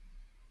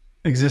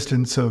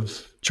existence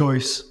of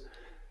choice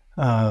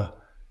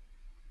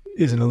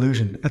is an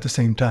illusion at the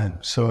same time.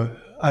 So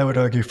I would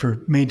argue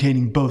for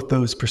maintaining both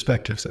those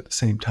perspectives at the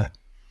same time.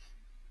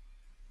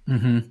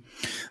 Mm-hmm.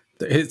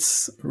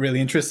 It's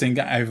really interesting.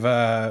 I've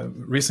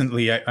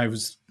recently, I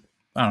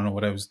don't know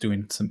what I was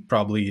doing,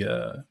 probably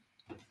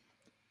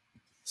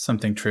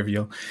something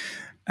trivial.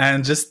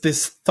 And just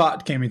this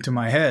thought came into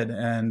my head,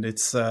 and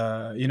it's,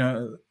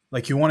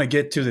 like you want to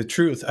get to the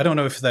truth. I don't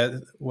know if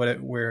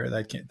where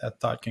that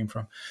thought came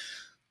from.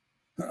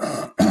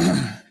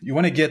 You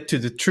want to get to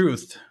the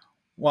truth.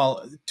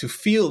 Well, to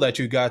feel that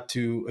you got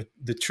to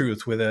the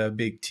truth with a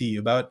big T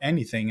about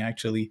anything,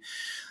 actually,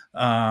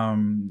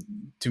 to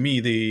me,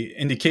 the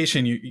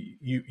indication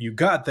you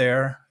got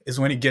there is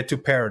when you get to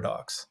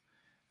paradox.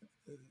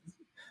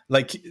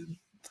 Like,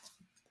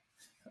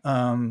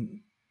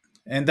 and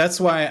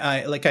that's why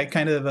I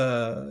kind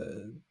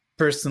of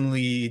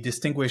personally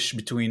distinguish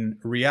between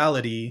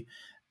reality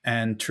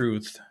and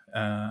truth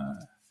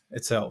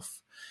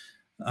itself.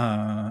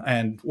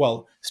 And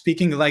well,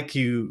 speaking like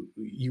you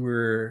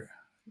were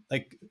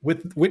like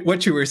with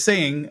what you were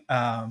saying,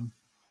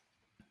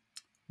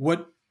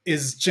 what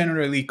is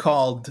generally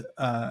called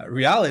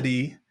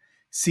reality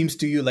seems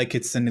to you like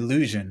it's an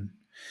illusion,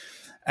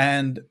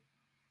 and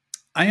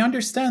I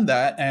understand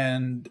that.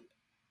 And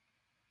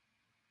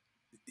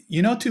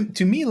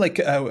to me, like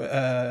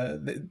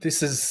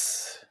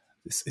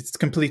it's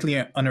completely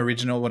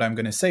unoriginal what I'm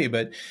going to say,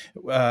 but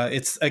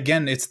it's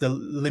the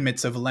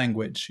limits of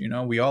language.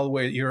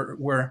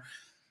 We're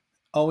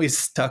always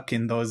stuck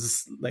in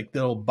those like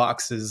little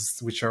boxes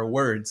which are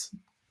words,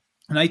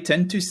 and I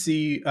tend to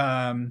see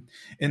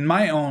in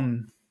my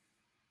own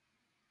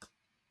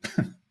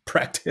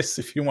practice,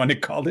 if you want to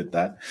call it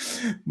that,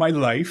 my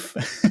life.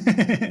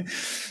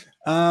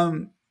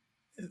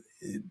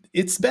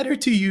 It's better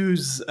to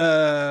use,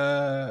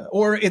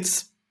 or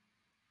it's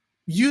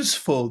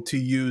useful to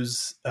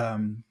use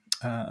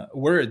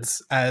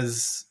words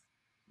as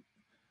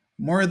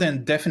more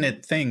than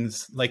definite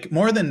things, like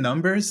more than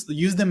numbers.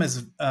 Use them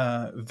as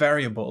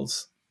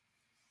variables.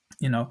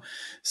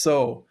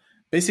 So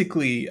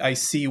basically, I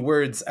see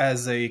words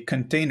as a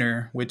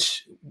container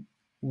which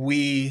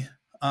we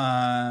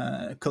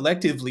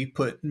collectively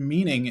put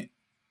meaning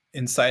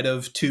inside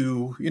of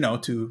to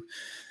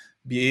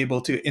be able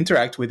to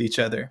interact with each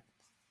other.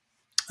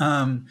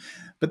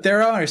 But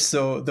there are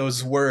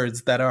those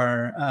words that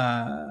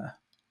are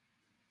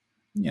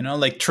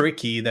like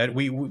tricky, that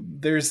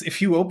there's,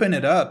 if you open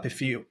it up,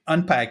 if you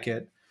unpack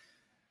it,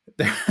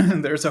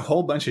 there's a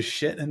whole bunch of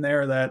shit in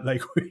there that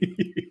like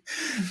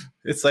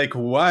it's like,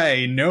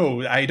 why?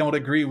 No, I don't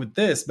agree with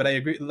this, but I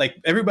agree. Like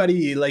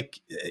everybody, like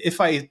if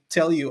I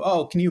tell you,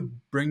 oh, can you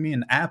bring me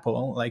an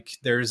apple? Like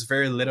there's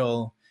very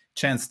little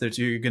chance that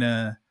you're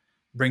gonna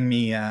bring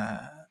me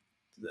a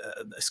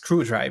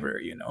screwdriver,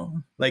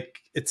 like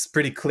it's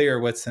pretty clear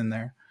what's in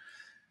there.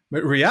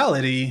 But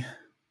reality,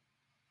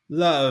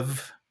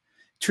 love,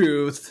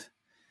 truth,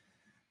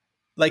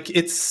 like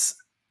it's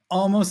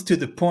almost to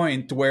the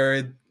point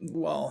where,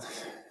 well,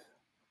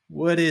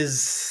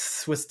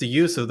 what's the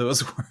use of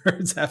those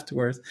words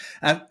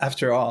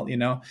after all,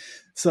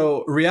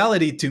 So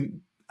reality,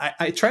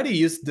 I try to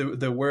use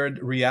the word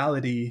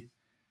reality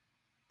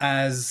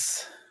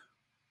as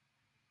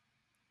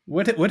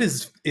what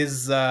is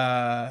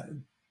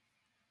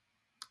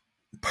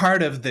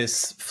part of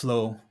this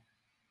flow,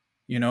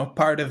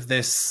 part of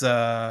this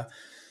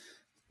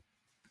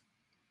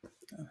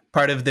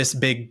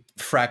big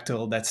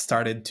fractal that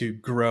started to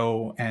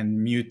grow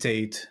and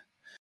mutate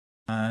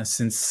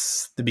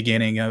since the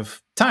beginning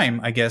of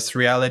time. I guess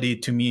reality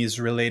to me is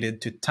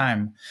related to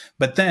time,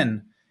 but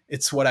then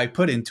it's what I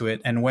put into it.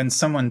 And when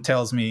someone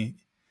tells me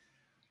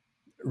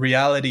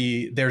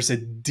reality, there's a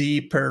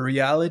deeper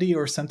reality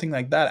or something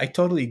like that, I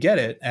totally get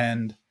it.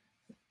 And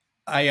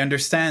I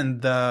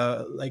understand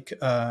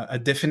a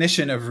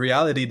definition of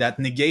reality that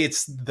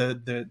negates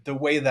the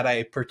way that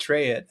I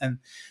portray it, and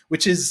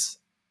which is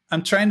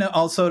I'm trying to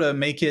also to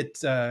make it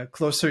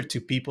closer to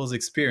people's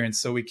experience,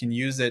 so we can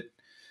use it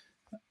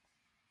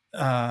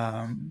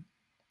um,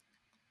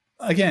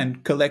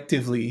 again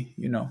collectively.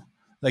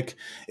 Like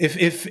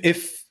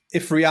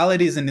if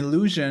reality is an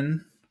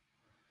illusion,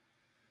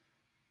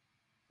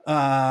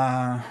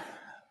 well,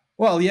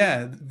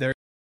 yeah, there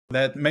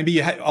that maybe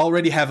you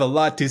already have a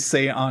lot to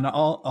say on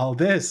all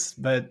this,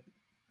 but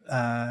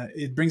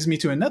it brings me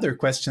to another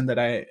question that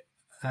I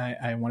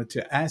wanted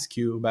to ask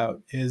you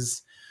about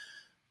is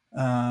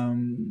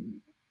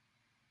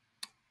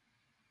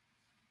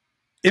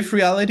if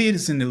reality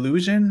is an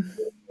illusion.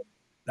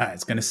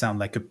 It's going to sound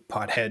like a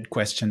pothead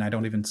question. I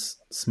don't even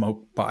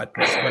smoke pot,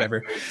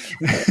 whatever.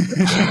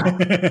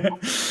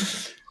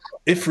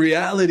 If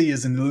reality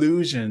is an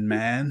illusion,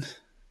 man,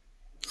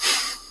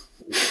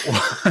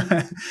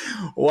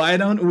 why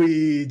don't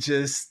we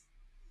just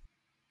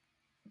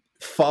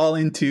fall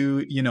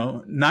into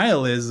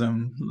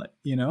nihilism?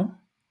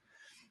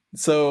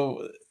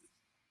 So,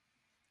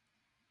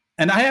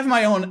 and I have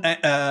my own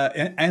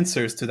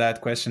answers to that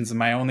questions and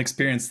my own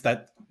experience.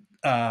 That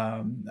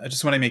I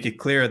just want to make it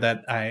clear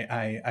that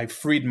I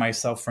freed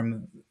myself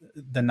from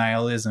the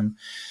nihilism.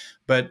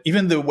 But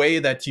even the way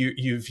that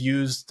you've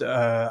used,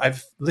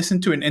 I've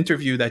listened to an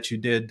interview that you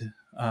did,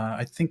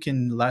 I think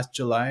in last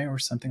July or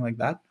something like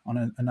that,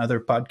 on another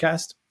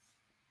podcast,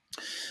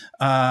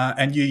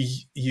 and you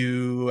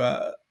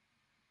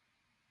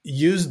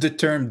used the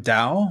term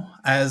Tao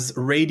as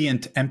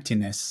radiant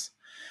emptiness,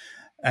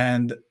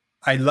 and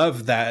I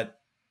love that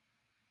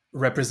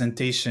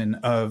representation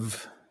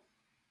of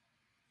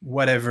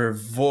whatever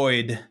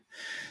void,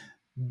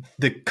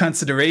 the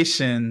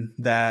consideration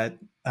that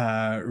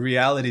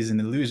reality is an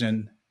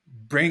illusion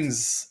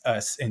brings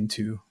us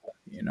into.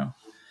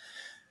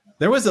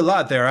 There was a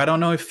lot there. I don't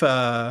know if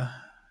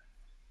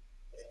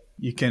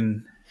you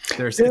can.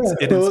 It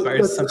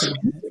inspires something.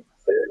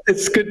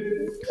 It's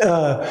good.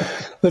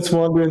 Let's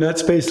wander in that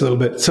space a little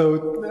bit.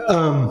 So,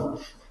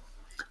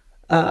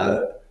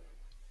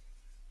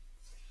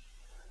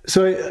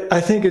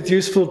 I think it's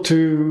useful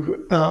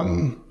to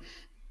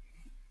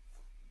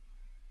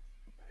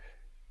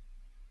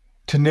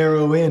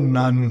narrow in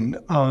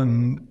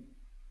on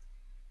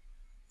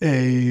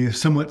a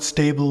somewhat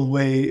stable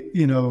way,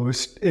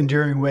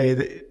 enduring way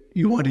that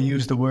you want to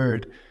use the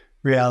word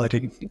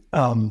reality.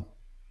 The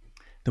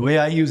way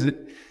I use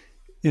it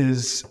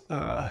is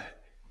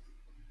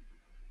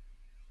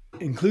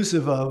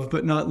inclusive of,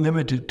 but not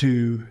limited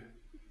to,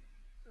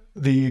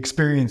 the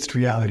experienced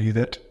reality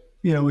that,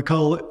 we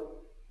call it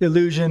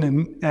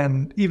illusion,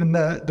 and even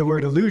the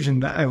word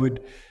illusion, that I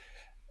would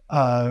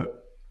want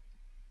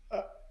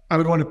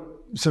to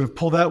sort of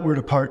pull that word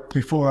apart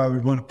before I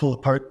would want to pull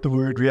apart the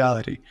word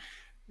reality.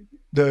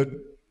 The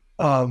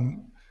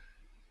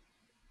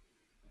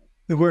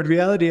word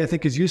reality, I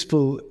think, is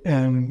useful,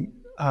 and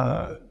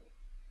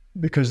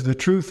because the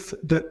truth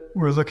that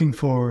we're looking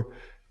for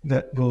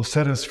that will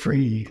set us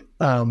free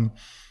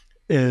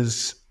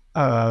is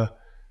the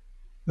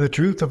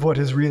truth of what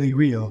is really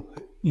real,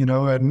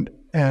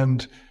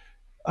 and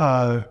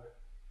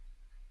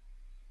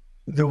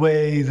the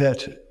way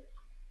that,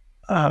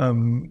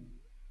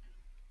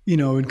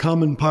 in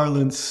common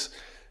parlance,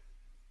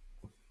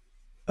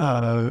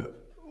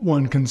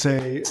 one can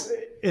say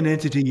an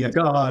entity, a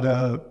god,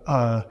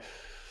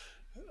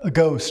 a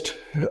ghost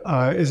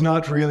is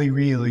not really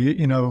real. You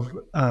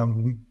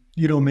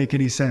don't make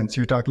any sense.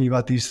 You're talking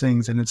about these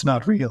things and it's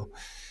not real.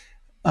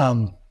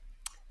 And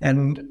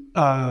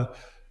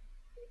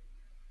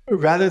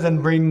rather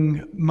than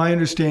bring my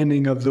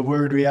understanding of the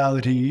word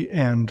reality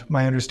and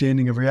my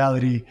understanding of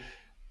reality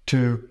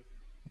to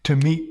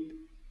meet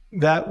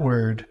that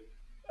word,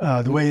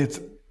 the way it's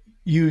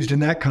used in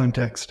that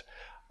context,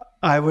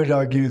 I would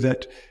argue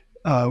that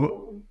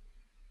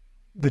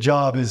the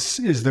job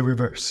is the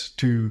reverse,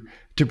 to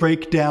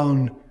break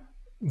down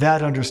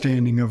that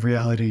understanding of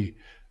reality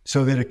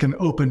so that it can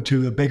open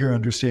to a bigger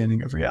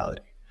understanding of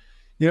reality.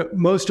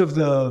 Most of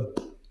the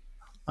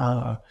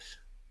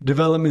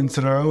developments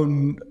in our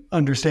own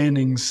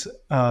understandings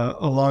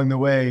along the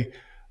way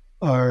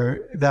are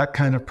that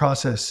kind of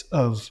process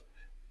of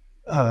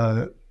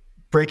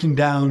breaking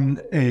down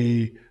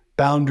a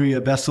boundary, a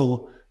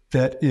vessel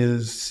that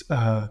is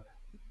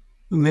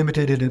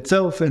limited in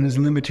itself and is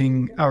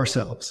limiting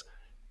ourselves.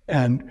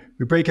 And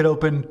we break it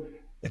open,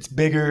 it's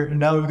bigger, and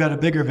now we've got a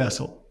bigger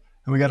vessel,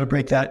 and we got to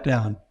break that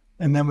down.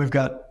 And then we've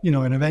got,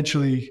 and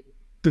eventually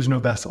there's no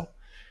vessel.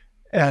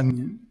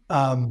 And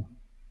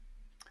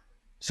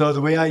so the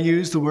way I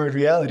use the word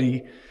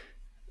reality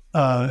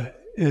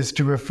is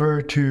to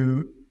refer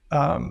to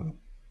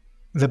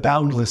the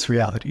boundless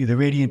reality, the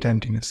radiant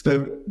emptiness,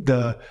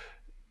 the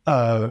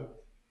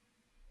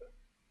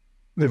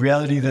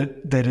reality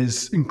that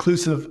is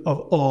inclusive of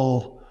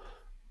all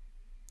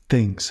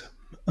things,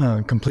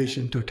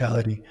 completion,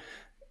 totality.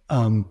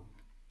 And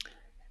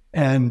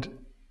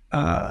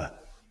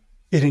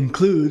it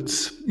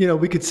includes,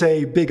 we could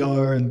say big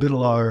R and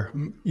little r,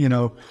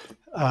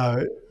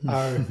 uh,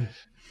 our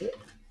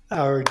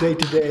our day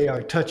to day,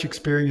 our touch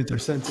experience, our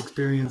sense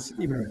experience,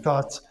 even our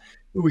thoughts.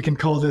 We can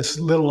call this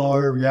little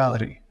r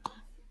reality.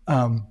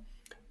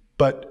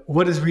 But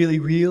what is really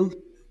real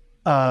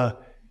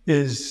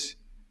is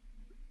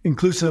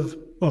inclusive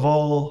of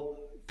all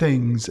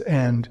things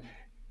and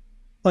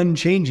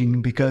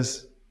unchanging,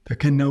 because there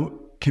can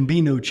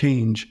be no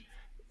change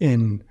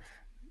in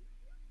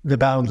the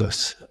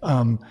boundless.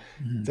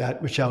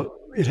 That which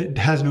it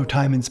has no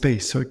time and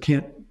space, so it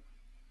can't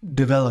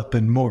develop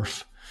and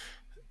morph.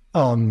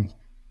 And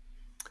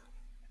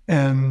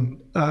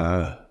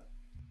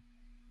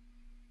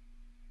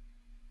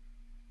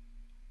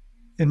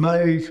in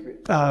my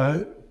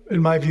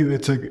view,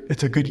 it's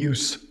a good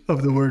use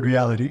of the word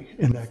reality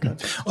in that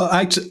context. Well,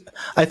 I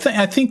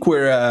think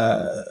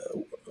we're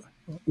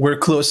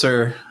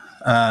closer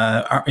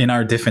in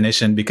our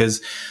definition,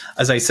 because,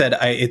 as I said,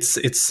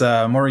 it's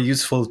more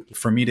useful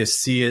for me to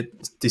see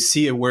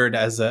a word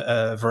as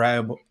a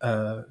variable.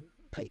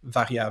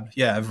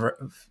 Yeah,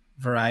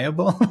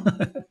 variable.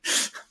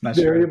 Not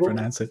sure how to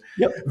pronounce it.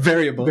 Yep.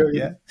 Variable. Variable.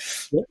 Yeah.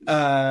 Yep.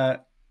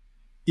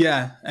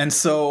 Yeah, and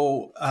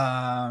so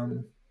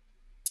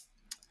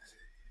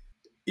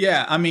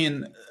yeah, I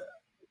mean,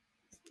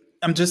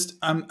 I'm just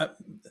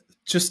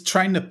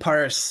trying to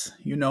parse,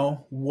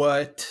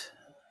 what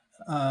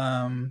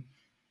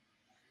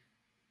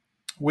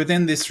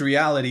within this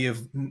reality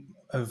of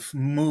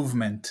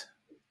movement.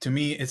 To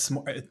me, it's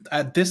more,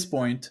 at this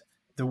point,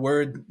 the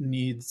word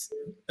means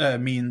the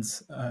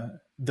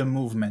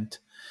movement.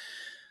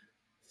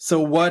 So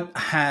what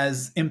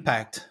has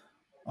impact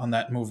on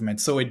that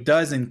movement? So it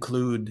does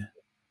include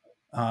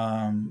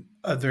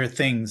other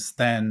things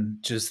than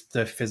just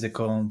the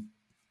physical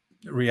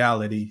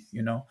reality.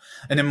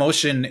 An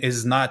emotion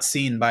is not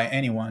seen by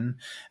anyone,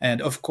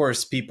 and of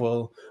course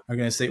people are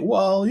going to say,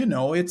 well,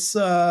 it's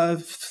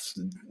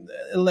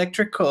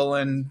electrical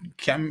and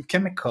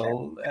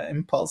chemical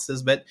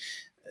impulses, but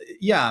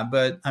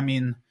I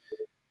mean,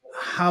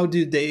 how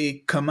do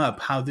they come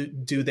up? How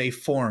do they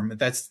form?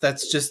 That's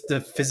just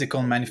the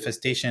physical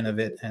manifestation of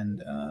it.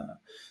 And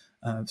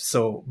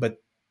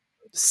but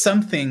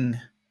something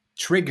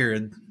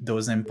triggered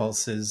those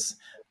impulses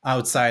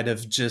outside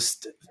of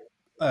just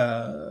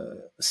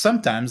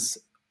sometimes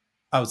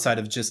outside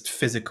of just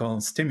physical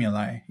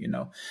stimuli.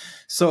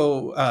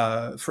 So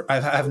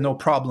I have no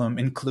problem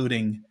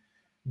including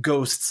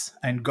ghosts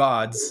and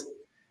gods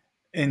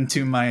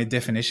into my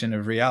definition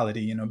of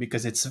reality,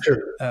 because it's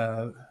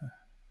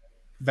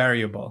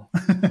variable.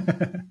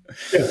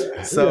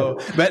 So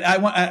but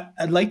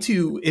I'd like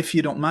to, if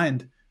you don't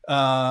mind,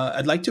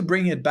 I'd like to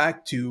bring it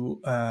back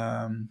to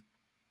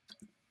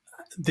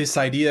this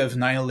idea of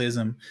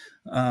nihilism.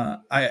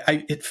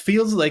 It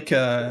feels like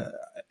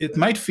it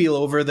might feel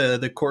over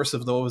the course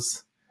of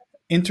those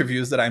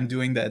interviews that I'm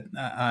doing that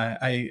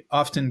I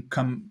often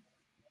come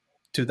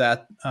to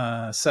that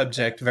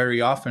subject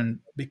very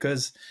often,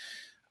 because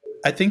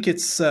I think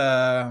it's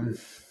I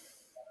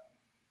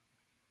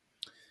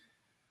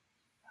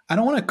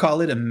don't want to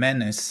call it a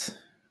menace,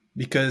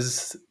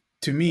 because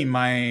to me,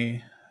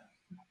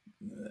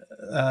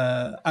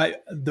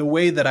 the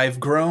way that I've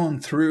grown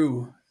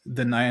through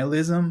the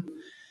nihilism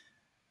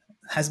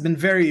has been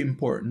very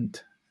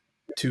important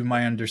to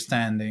my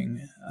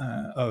understanding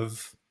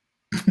of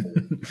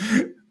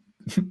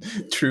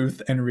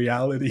truth and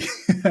reality.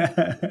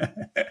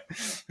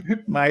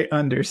 My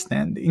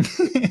understanding.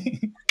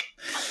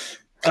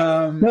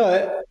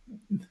 But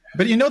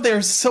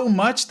there's so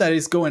much that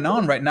is going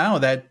on right now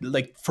that,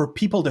 like, for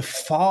people to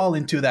fall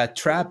into that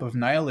trap of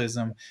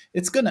nihilism,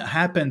 it's going to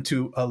happen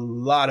to a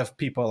lot of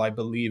people, I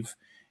believe,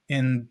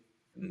 in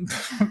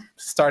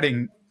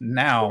starting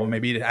now.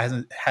 Maybe it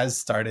has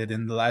started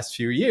in the last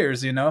few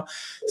years,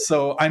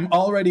 So I'm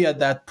already at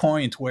that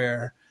point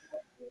where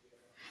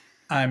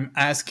I'm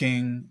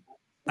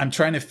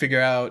trying to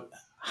figure out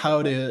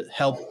how to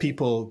help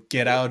people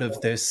get out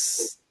of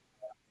this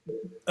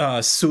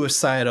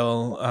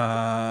suicidal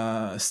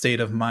state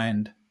of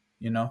mind,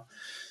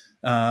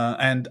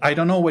 and I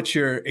don't know what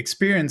your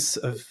experience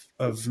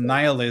of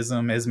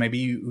nihilism is. Maybe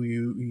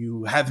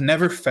you have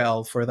never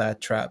fell for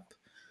that trap,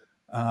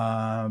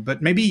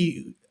 but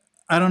maybe,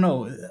 I don't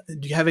know,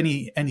 do you have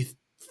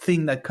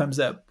anything that comes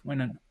up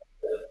when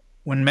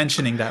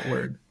mentioning that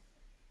word?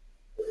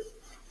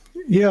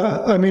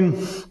 Yeah, I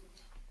mean,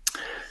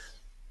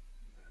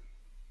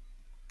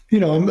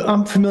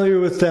 I'm familiar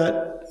with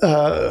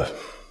that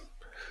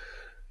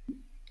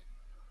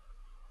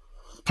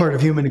part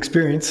of human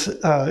experience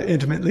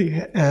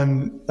intimately,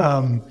 and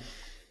I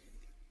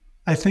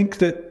think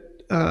that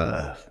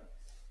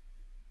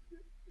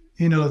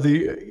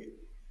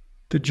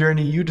the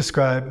journey you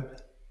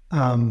describe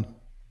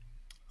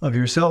of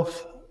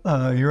yourself,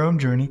 your own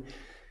journey,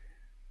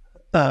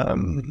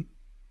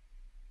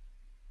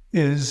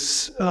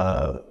 is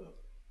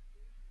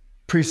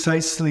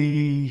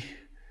precisely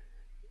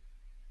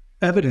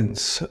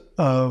evidence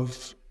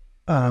of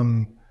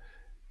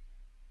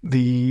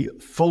the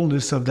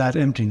fullness of that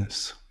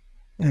emptiness.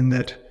 and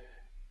that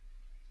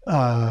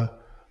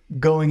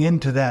going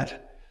into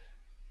that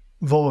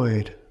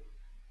void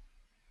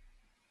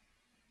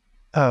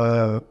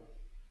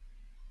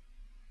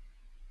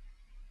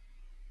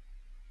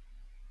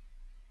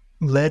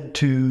led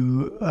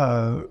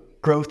to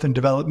growth and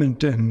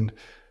development and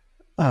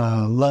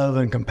love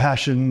and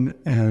compassion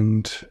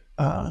and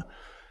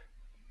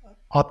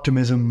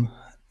optimism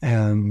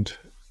and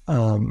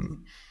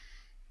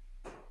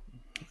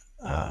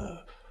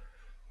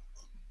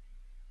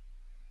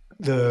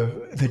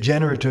the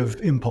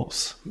generative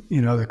impulse,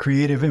 the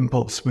creative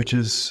impulse, which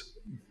is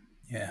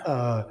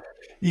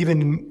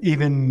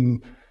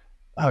even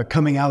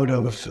coming out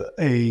of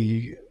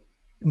a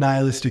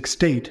nihilistic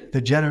state.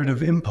 The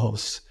generative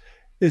impulse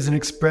is an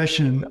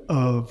expression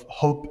of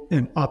hope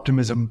and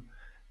optimism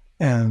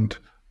and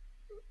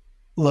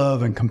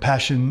love and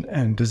compassion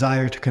and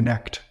desire to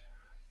connect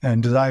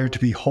and desire to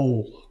be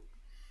whole.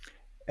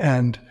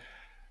 And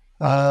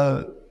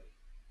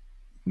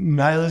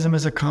nihilism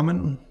is a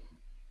common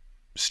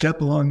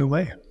step along the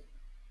way.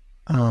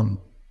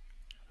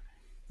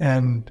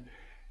 And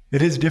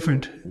it is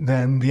different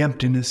than the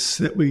emptiness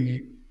that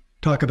we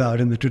talk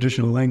about in the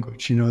traditional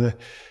language,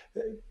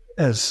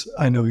 as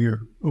I know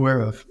you're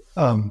aware of.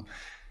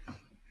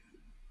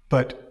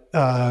 But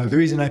the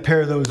reason I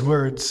pair those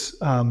words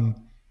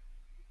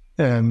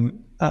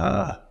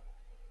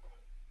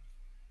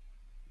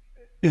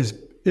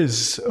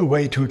is a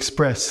way to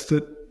express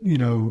that,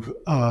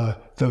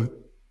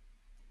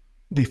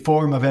 the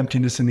form of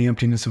emptiness and the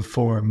emptiness of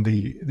form,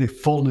 the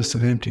fullness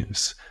of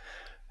emptiness.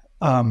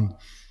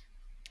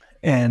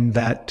 And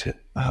that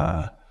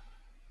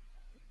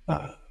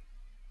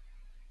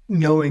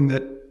knowing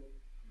that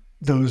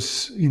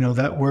those,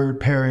 that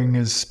word pairing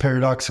is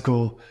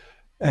paradoxical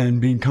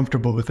and being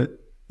comfortable with it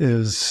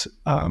is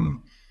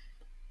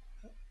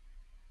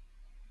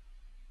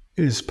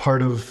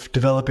part of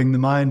developing the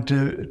mind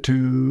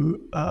to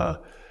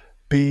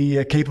be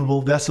a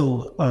capable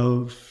vessel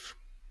of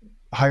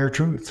higher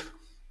truth.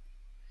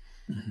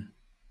 Mm-hmm.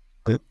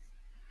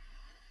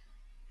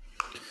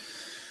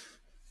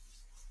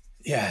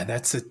 Yeah,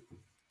 that's a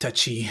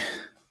touchy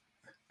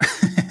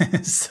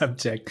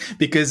subject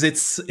because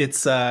it's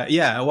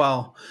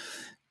well,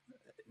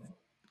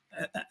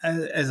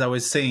 as I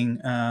was saying,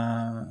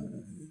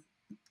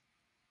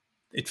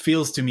 it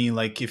feels to me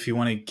like if you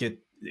want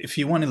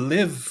to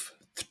live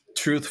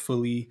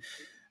truthfully,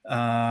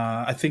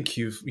 I think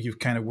you've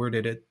kind of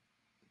worded it.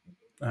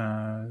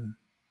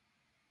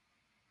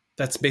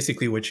 That's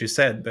basically what you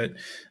said, but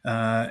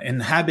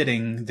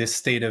inhabiting this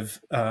state of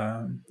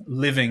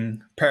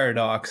living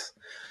paradox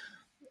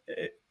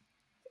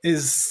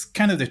is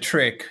kind of the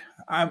trick.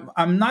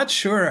 I'm not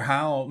sure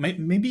how.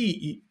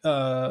 Maybe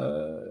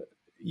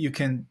you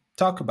can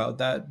talk about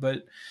that,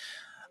 but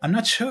I'm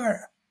not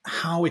sure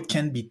how it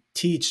can be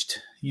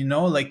taught.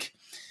 Like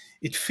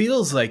it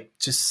feels like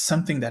just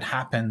something that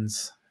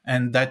happens,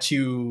 and that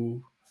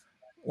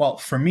well,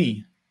 for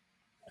me,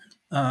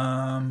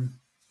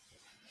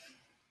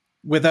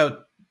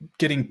 without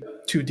getting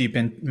too deep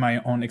in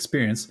my own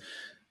experience,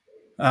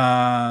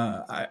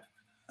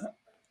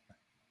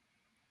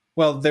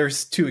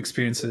 there's two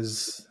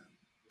experiences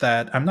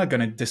that I'm not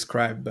going to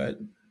describe, but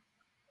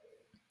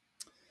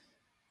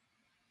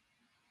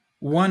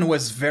one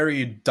was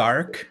very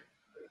dark.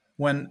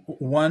 One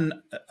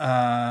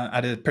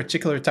at a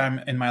particular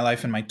time in my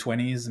life, in my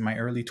 20s, in my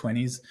early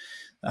 20s,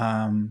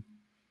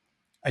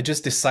 I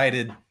just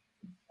decided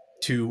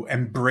to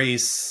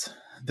embrace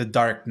the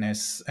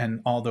darkness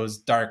and all those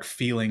dark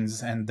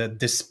feelings and the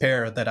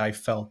despair that I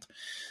felt,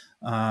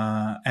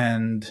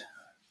 and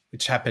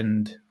which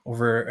happened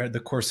over the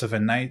course of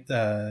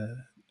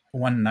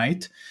one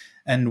night.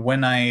 And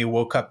when I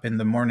woke up in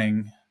the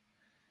morning,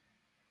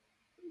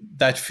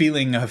 that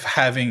feeling of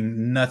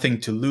having nothing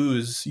to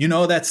lose,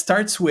 that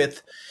starts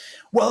with,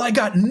 well, I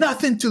got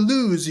nothing to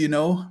lose,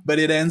 but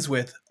it ends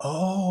with,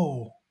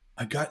 oh,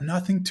 I got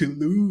nothing to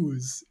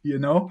lose,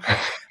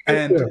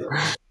 and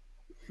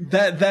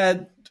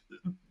that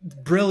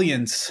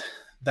brilliance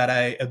that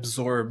I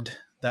absorbed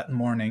that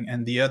morning.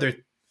 And the other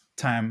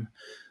time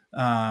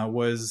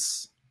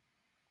was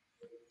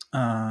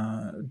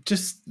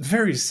just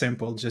very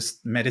simple,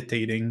 just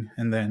meditating,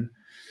 and then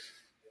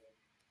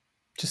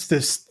just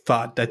this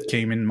thought that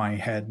came in my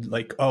head,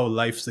 like, oh,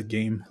 life's a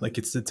game, like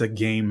it's a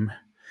game.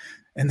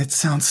 And it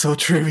sounds so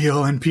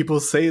trivial, and people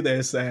say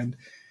this,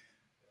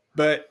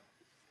 but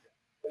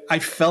I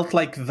felt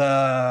like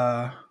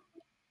I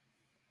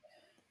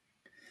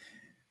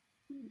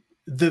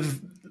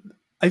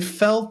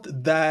felt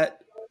that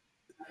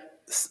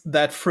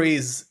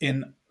phrase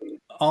in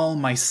all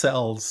my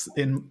cells,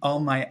 in all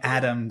my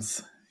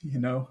atoms,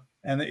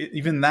 and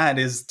even that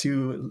is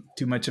too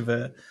much of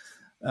a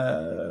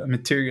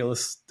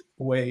materialist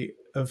way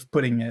of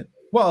putting it.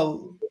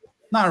 Well,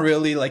 not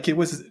really. Like it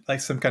was like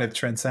some kind of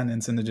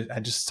transcendence, and I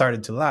just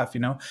started to laugh,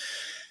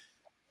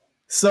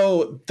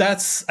 So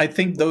I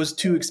think those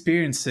two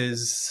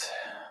experiences,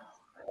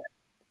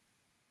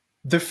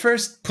 the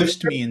first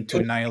pushed me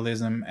into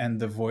nihilism and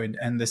the void,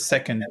 and the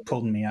second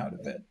pulled me out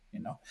of it.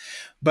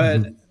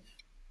 But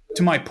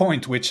to my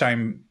point, which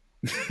I'm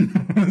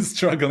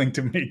struggling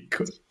to make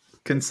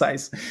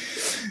concise,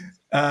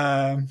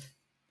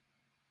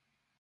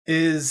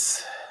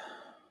 is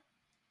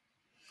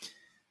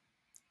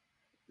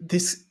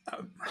this.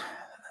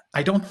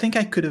 I don't think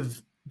I could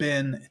have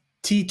been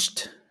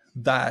teached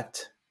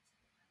that,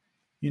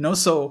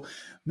 so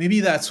maybe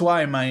that's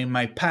why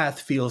my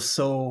path feels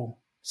so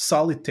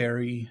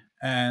solitary,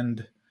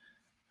 and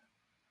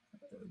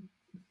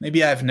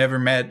maybe I've never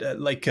met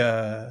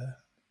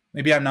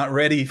maybe I'm not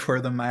ready for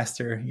the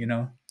master,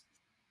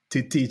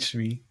 to teach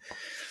me.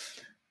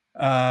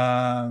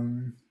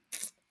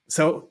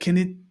 So can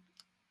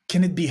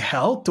it be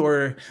helped,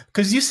 or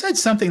because you said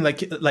something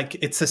like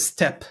it's a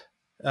step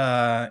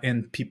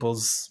in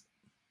people's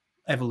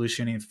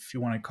evolution, if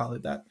you want to call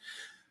it that.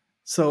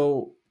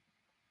 So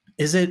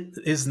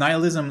is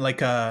nihilism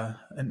like a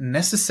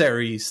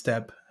necessary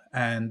step,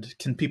 and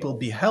can people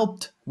be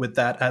helped with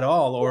that at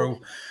all, or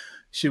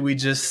should we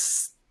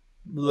just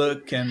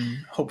look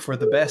and hope for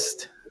the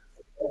best?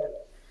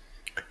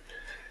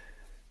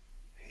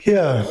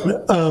 Yeah.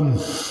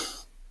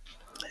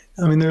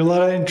 I mean, there are a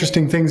lot of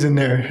interesting things in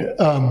there.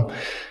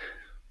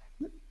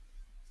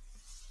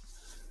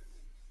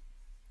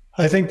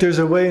 I think there's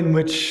a way in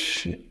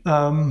which,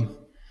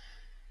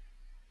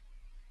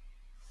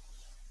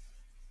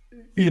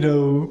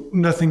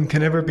 nothing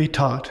can ever be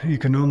taught. You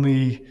can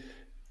only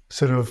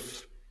sort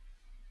of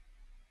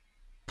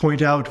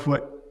point out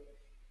what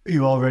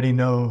you already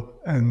know,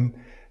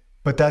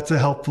 but that's a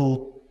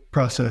helpful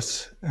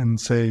process, and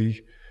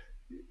say,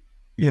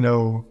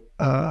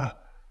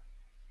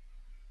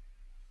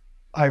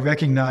 I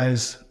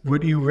recognize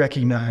what you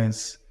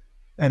recognize,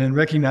 and in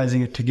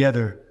recognizing it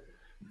together,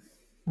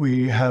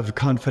 we have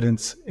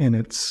confidence in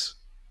its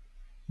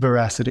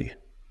veracity.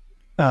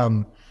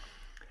 And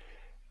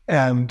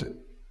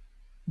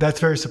that's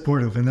very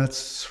supportive, and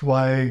that's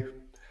why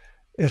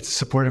it's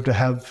supportive to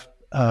have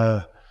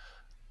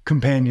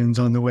companions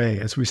on the way,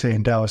 as we say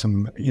in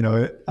Taoism.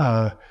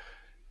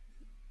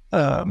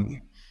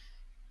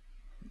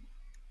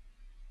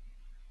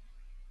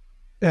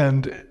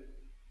 And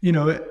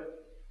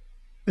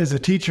as a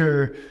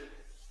teacher,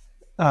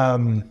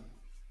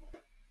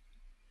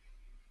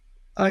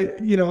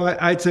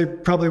 I'd say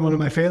probably one of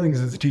my failings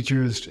as a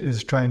teacher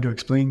is trying to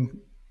explain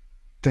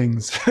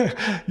things,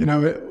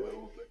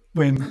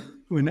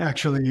 when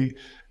actually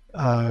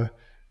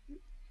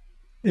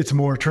it's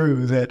more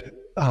true that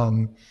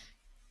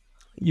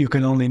you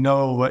can only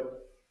know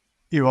what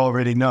you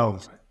already know.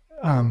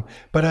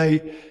 But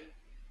I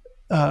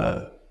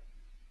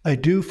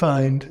do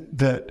find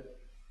that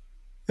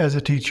as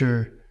a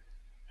teacher,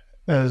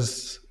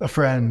 as a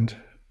friend,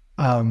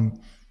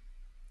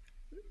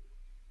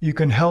 you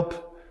can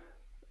help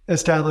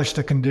establish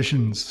the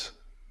conditions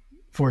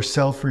for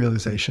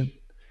self-realization.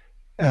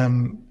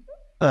 And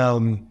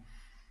one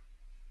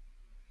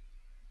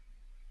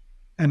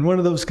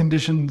of those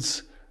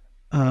conditions,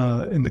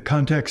 in the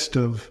context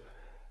of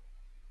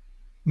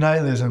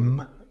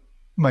nihilism,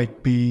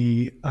 might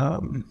be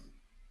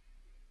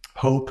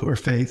hope or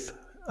faith.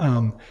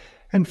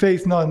 And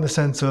faith not in the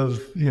sense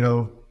of,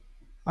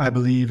 I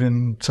believe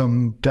in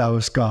some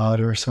Taoist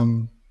God or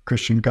some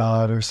Christian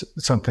God or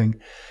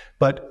something,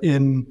 but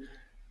in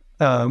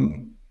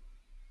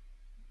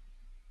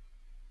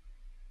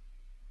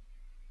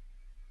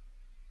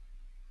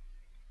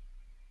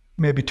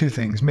maybe two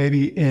things.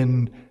 Maybe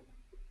in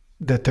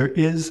that there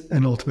is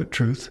an ultimate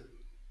truth,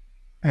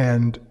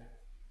 and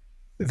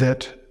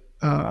that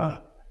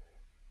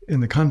in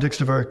the context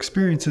of our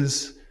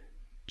experiences,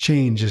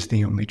 change is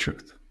the only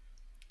truth.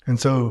 And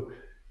so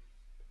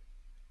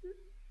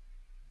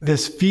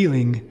this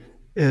feeling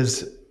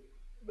is,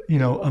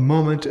 a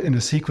moment in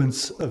a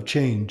sequence of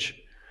change.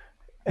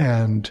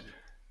 And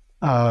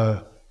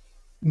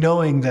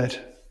knowing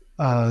that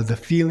the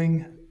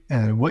feeling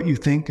and what you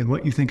think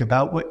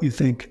about what you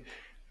think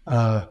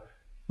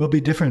will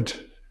be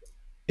different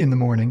in the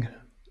morning.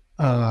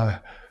 And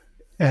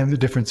the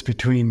difference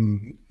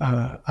between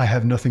I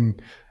have nothing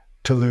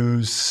to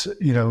lose,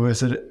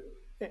 as an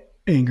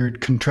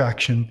angered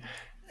contraction,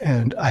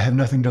 and I have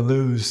nothing to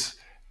lose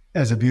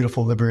as a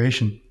beautiful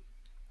liberation,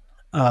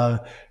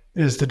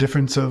 is the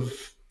difference of,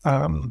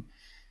 a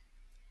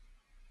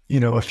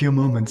few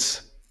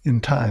moments in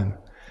time.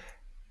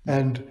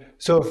 And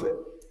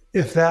so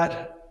if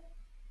that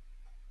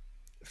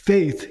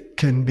faith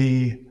can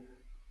be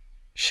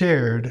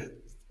shared,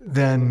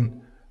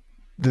 then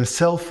the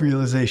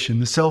self-realization,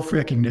 the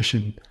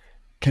self-recognition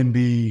can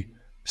be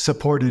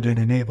supported and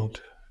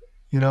enabled.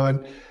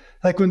 And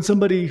like when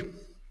somebody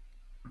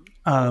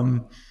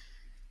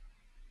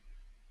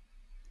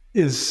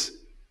is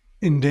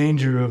in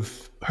danger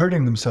of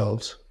hurting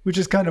themselves, which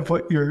is kind of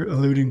what you're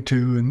alluding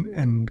to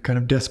in kind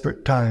of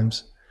desperate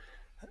times,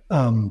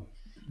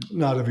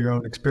 not of your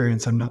own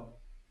experience. I'm not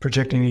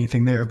projecting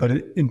anything there, but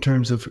in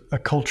terms of a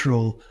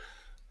cultural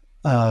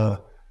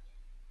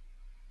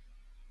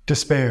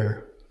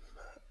despair.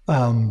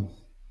 In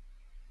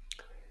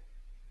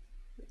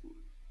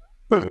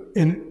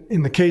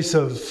the case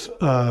of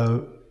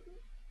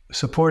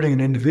supporting an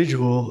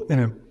individual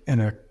in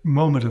a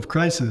moment of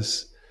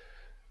crisis,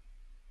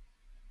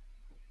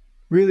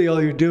 really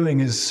all you're doing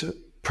is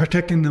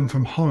protecting them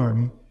from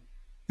harm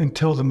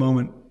until the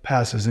moment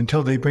passes,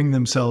 until they bring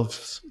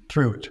themselves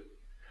through it.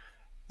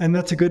 And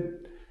that's a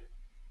good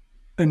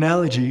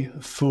analogy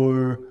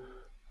for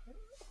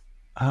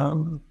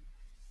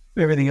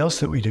everything else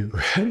that we do.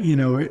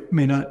 It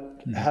may not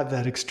have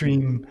that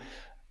extreme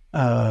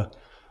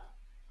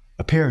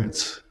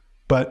appearance,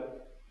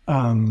 but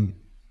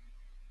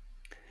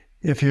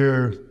if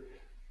your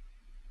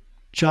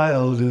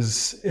child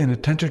is in a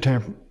temper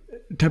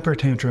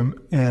tantrum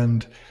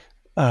and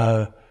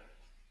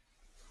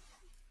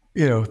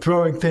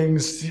throwing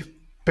things,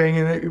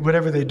 banging it,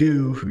 whatever they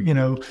do,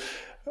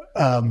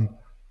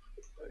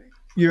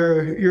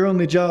 your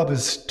only job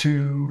is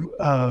to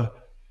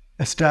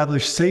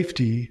establish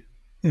safety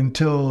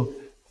until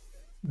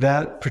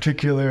that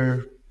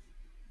particular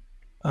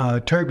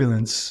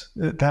turbulence,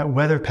 that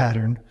weather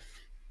pattern,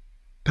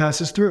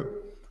 passes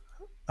through.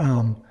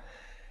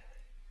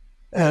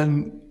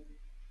 And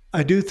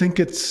I do think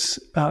it's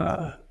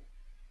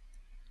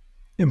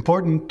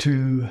important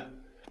to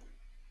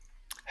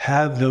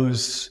have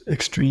those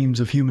extremes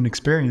of human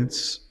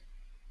experience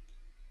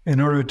in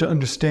order to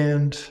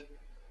understand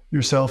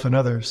yourself and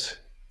others.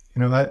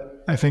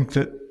 I think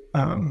that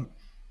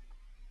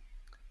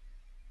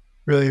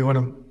really one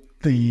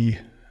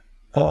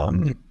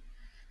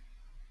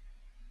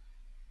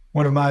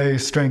of my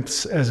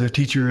strengths as a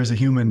teacher, as a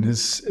human,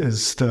 is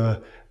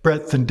the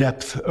breadth and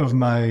depth of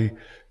my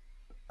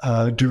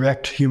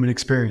direct human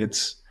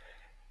experience.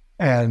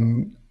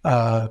 And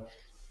as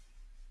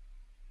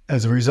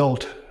a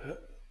result,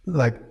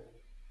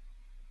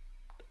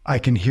 I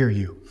can hear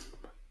you.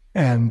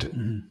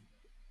 And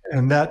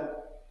that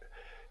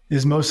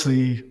is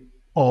mostly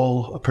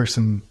all a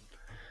person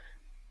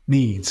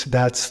needs.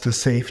 That's the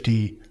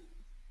safety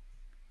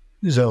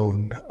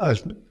zone.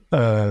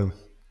 I'm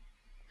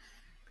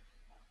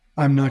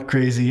not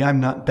crazy. I'm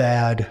not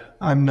bad.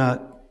 I'm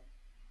not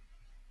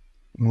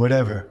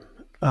whatever.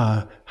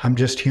 I'm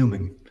just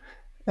human.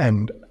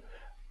 And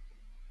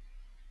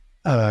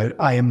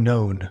I am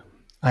known.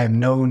 I am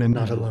known and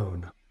not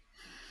alone.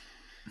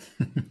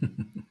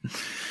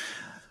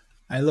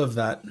 I love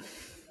that.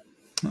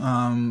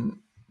 And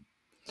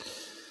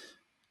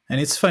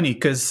it's funny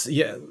because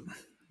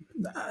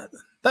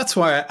that's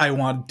why I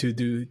want to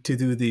do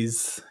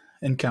these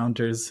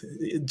encounters.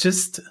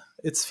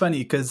 It's funny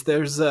because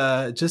there's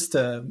just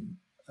a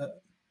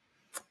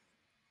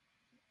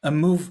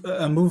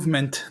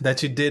movement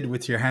that you did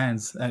with your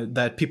hands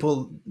that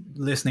people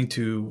listening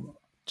to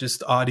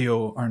just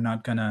audio are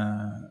not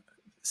gonna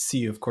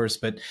see, of course,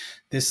 but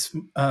this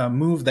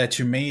move that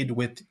you made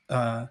with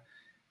kind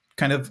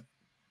of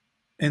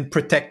in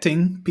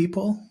protecting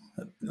people,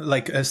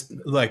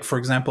 like for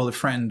example a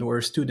friend or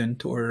a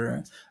student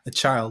or a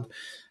child,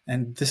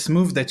 and this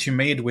move that you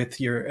made with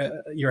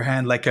your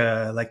hand like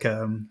a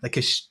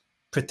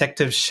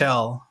protective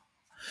shell,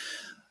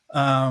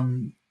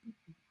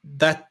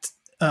 that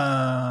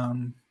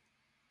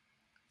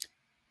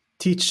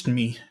teached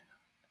me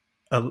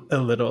a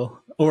little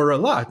or a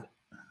lot,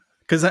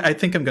 because I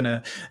think I'm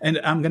gonna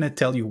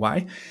tell you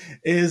why,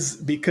 is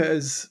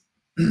because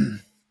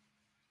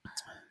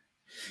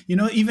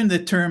even the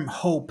term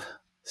hope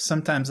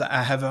sometimes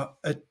I have a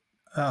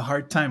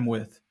hard time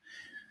with,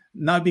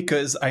 not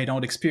because I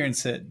don't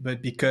experience it,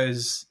 but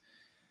because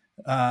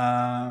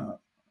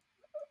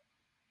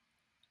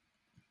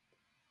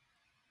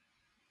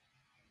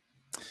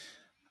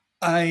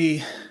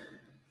I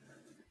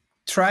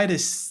try to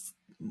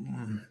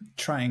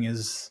trying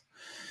is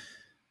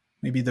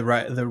maybe the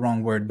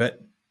wrong word,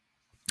 but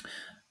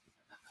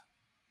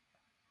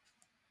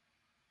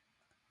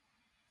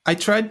I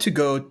tried to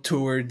go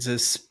towards a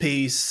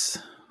space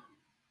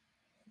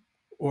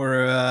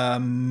or a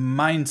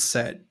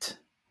mindset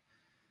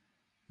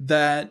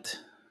that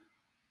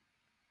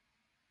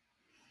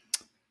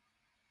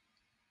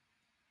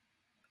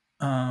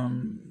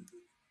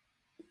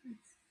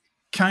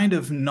kind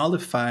of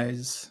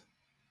nullifies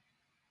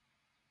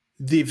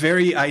the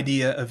very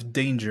idea of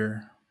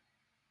danger.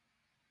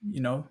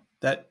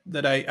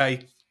 That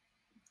I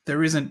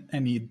there isn't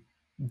any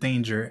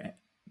danger,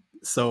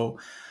 so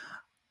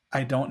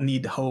I don't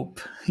need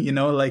hope.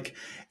 Like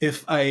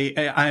if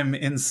I'm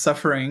in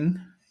suffering,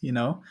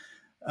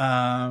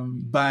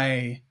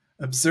 by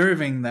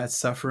observing that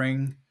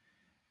suffering,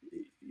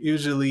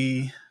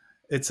 usually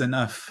it's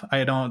enough.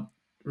 I don't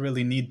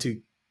really need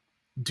to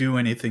do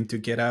anything to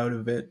get out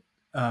of it.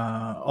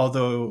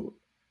 Although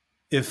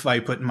if I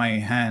put my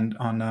hand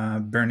on a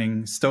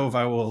burning stove,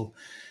 I will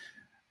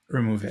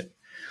remove it.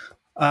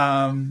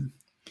 But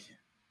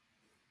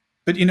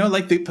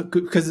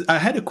because I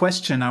had a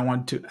question I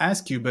want to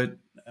ask you, but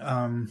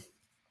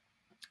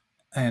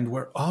and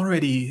we're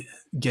already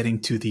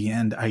getting to the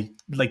end. I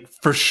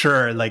for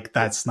sure,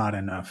 that's not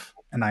enough,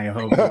 and I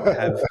hope we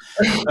have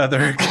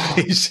other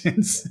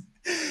occasions.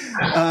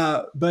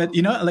 But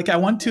I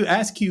want to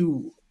ask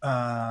you,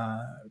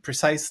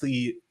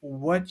 precisely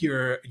what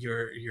your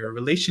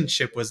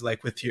relationship was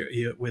like with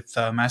with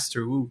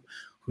Master Wu,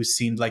 who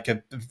seemed like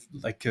a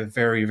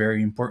very,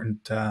 very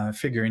important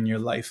figure in your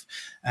life.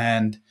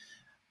 And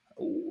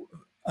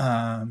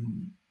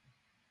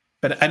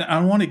but I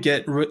don't want to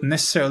get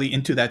necessarily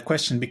into that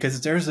question,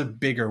 because there's a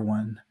bigger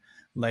one,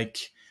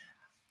 like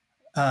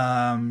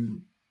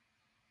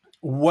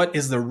what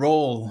is the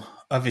role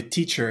of a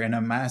teacher and a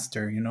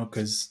master,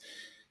 because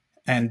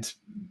and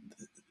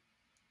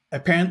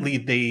apparently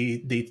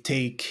they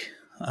take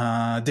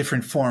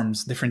different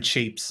forms, different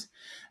shapes.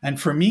 And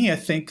for me, I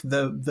think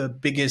the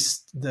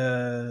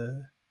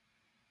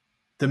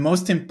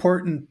most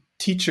important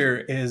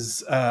teacher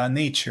is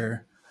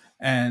nature,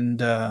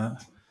 and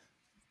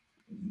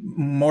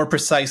more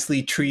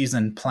precisely trees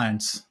and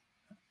plants,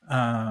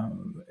 uh,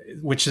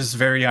 which is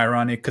very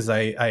ironic, because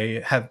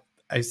I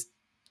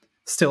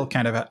still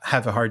kind of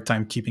have a hard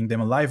time keeping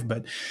them alive,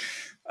 but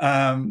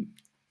um,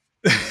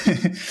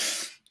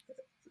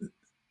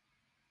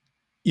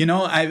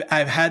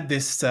 I've had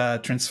this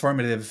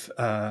transformative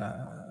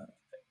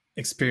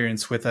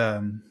experience with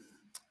a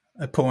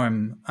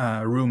poem,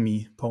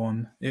 Rumi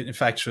poem. In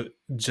fact,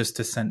 just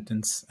a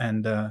sentence,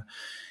 and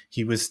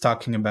he was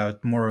talking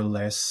about, more or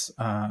less,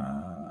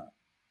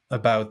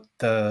 about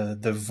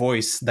the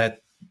voice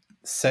that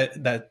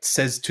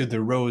says to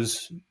the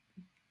rose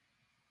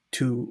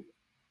to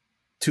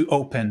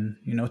open,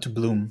 to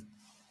bloom.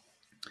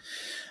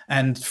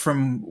 And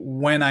from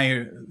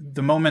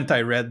the moment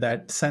I read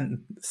that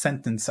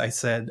sentence, I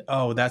said,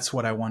 "Oh, that's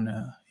what I want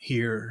to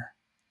hear,"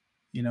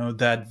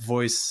 that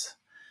voice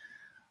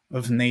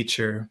of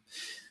nature.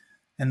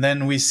 And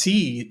then we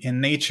see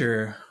in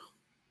nature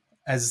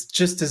as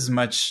just as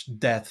much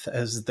death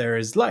as there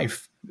is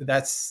life.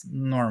 That's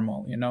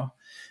normal,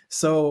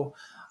 So,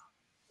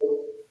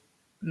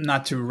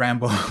 not to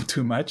ramble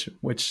too much,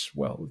 which,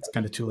 well, it's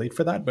kind of too late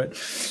for that, but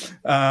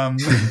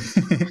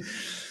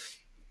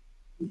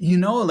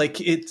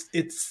like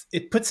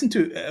it puts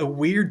into a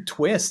weird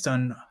twist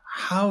on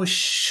how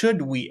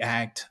should we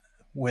act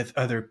with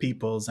other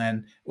peoples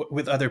and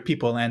with other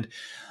people. And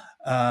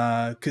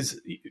because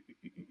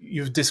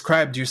you've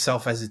described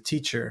yourself as a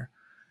teacher,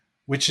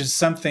 which is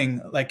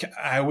something like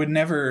I would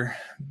never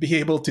be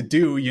able to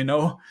do,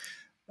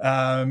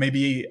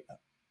 maybe.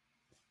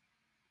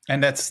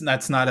 And that's not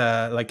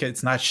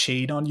it's not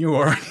shade on you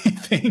or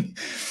anything.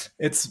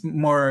 It's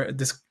more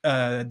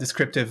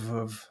descriptive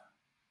of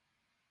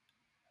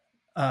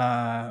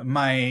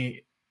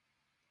my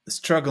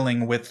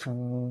struggling with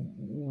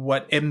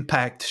what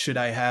impact should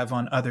I have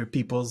on other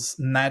people's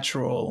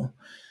natural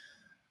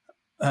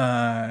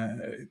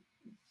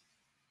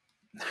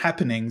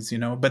happenings,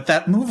 But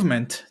that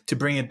movement, to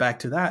bring it back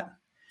to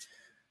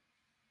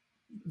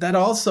that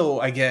also,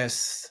 I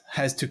guess,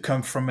 has to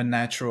come from a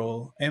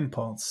natural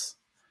impulse,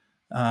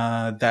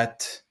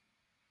 that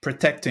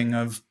protecting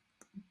of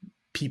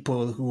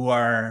people who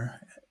are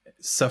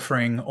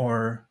suffering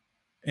or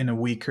in a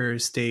weaker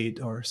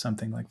state or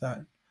something like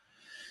that.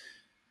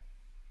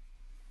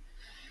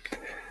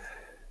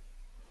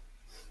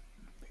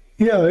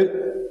 Yeah,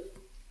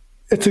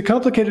 it's a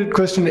complicated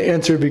question to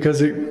answer,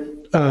 because it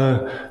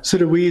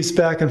sort of weaves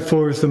back and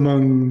forth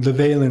among the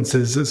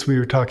valences, as we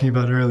were talking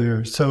about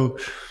earlier. So,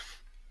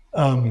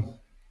 and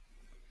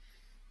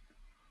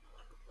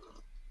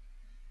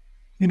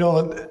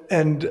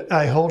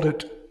I hold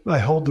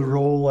the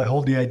role, I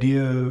hold the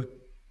idea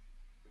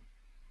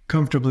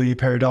comfortably,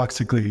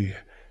 paradoxically,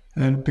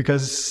 and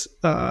because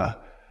I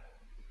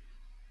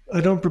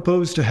don't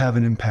propose to have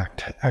an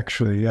impact.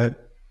 Actually,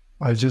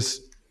 I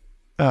just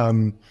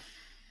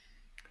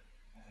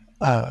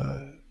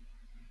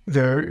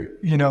there,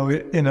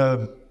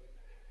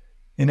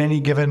 in any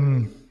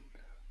given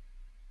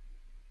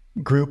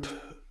group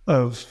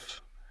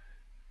of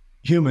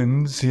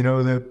humans,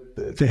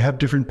 they have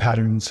different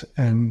patterns,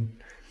 and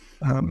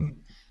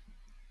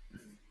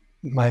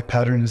my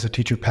pattern is a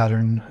teacher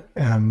pattern,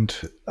 and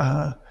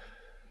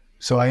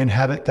so I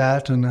inhabit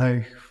that, and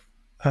I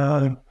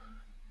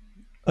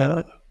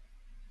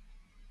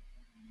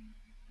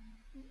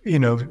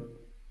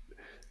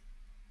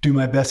do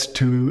my best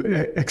to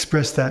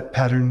express that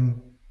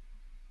pattern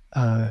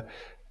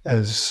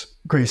as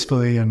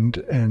gracefully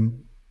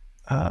and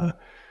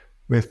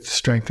with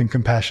strength and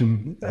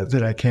compassion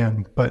that I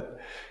can. But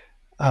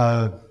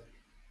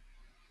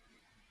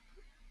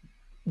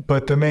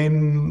the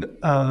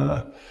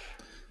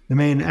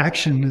main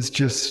action is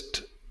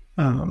just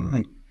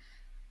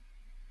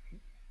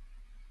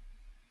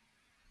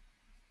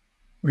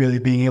really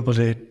being able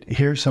to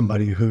hear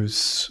somebody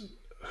who's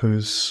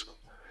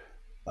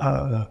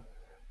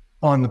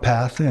on the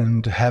path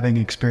and having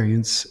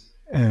experience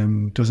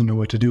and doesn't know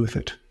what to do with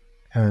it.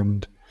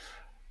 And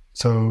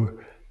so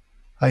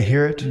I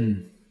hear it.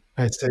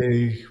 I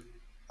say,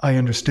 I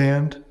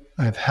understand.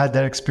 I've had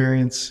that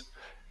experience,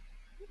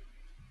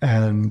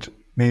 and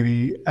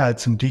maybe add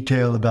some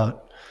detail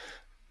about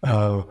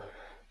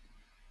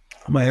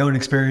my own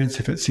experience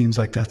if it seems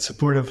like that's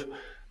supportive.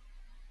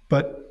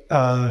 But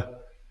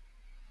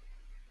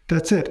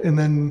that's it. And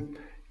then,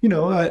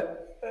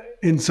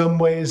 in some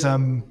ways,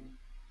 I'm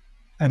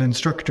an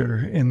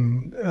instructor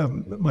in a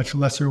much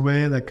lesser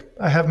way. Like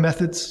I have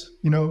methods,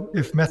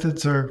 if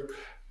methods are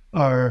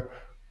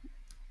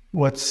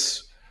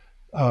what's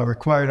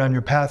required on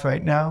your path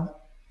right now,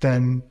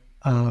 then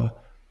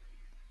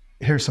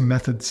here's some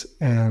methods,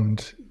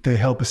 and they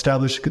help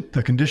establish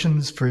the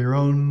conditions for your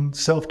own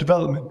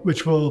self-development,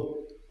 which will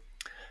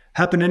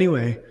happen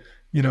anyway,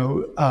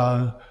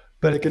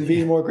 but it can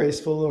be more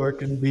graceful or it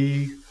can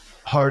be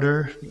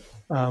harder,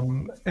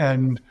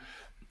 and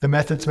the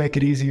methods make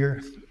it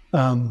easier.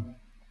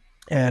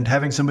 And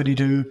having somebody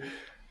to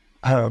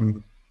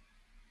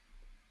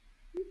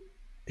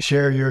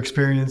share your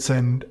experience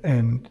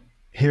and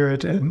hear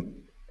it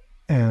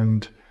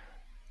and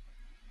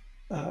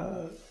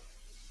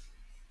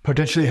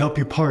potentially help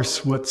you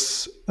parse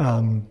what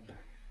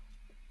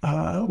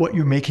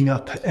you're making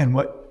up and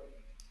what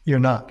you're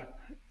not.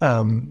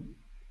 Because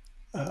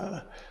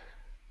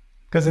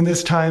in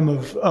this time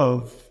of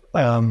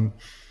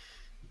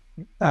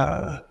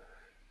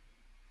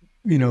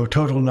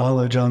total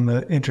knowledge on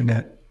the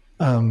internet,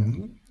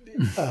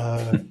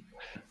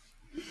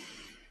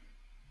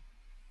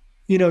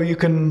 you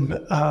can,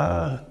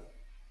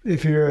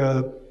 if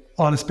you're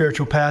on a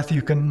spiritual path,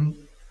 you can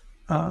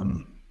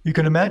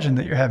imagine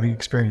that you're having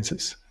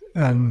experiences.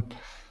 And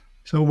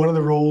so one of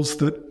the roles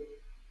that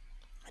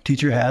a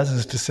teacher has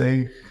is to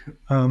say,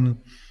 are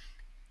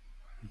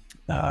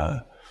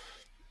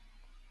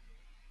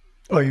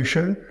you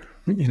sure?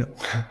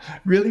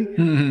 Really?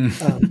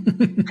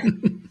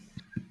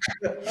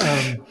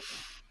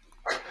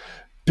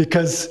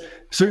 Because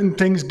certain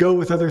things go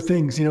with other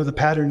things. The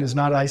pattern is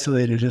not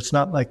isolated. It's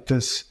not like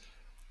this,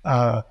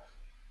 I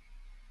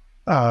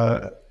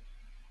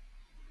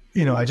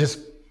just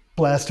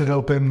blasted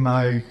open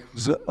my,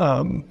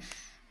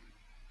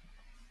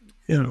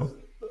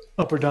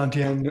 upper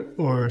dantian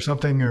or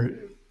something, or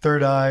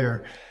third eye,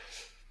 or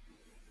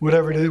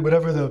whatever it is,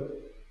 whatever the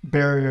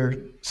barrier,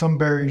 some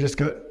barrier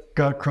just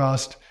got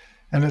crossed.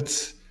 And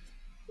it's,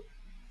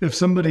 if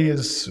somebody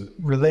is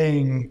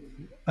relaying,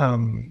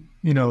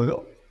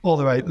 all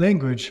the right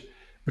language,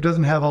 but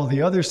doesn't have all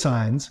the other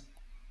signs,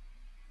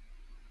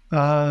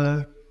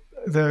 they're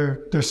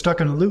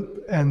stuck in a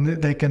loop, and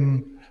they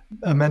can,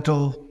 a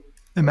mental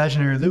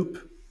imaginary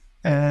loop.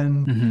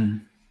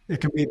 And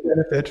it can be a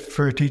benefit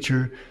for a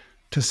teacher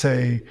to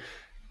say,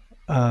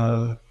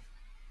 are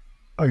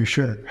you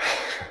sure?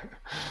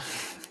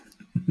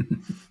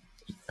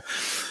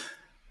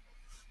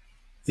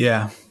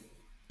 Yeah.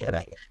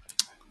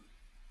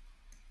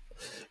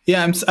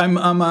 Yeah,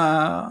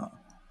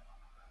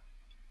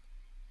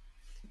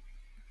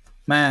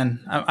 man,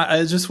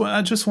 I just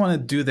want to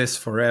do this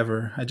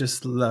forever. I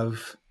just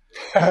love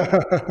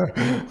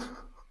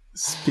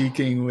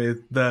speaking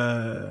with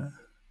the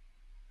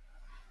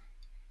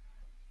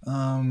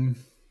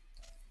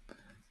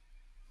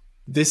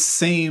this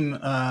same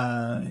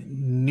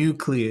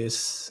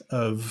nucleus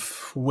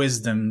of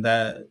wisdom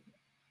that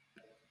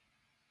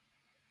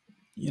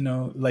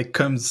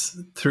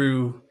comes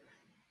through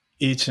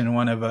each and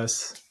one of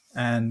us.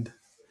 And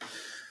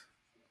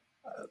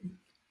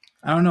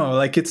I don't know,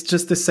 it's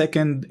just the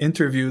second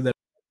interview that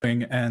I'm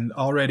doing, and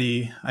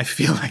already I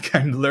feel like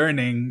I'm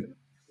learning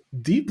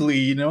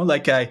deeply,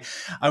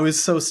 I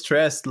was so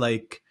stressed,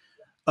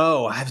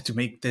 oh, I have to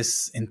make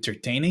this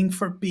entertaining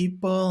for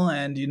people,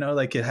 and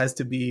it has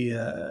to be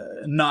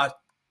not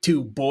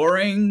too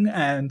boring,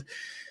 and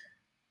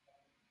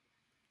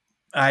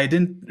I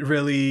didn't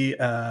really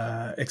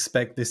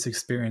expect this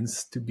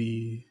experience to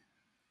be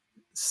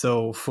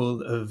so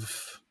full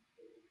of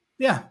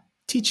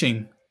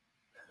teaching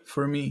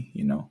for me,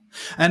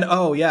 and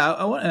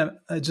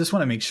I just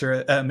want to make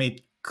sure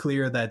made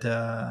clear that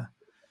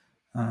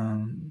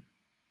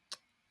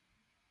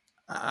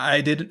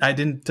I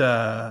didn't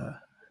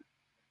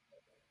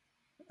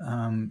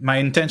my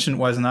intention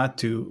was not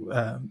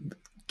to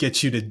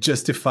get you to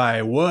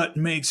justify what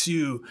makes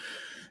you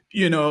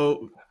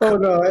able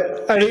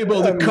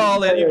to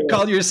call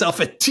yourself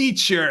a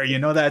teacher.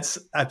 That's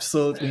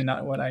absolutely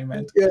not what I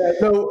meant. Yeah,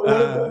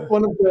 no.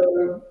 One of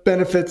the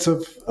benefits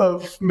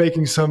of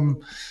making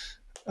some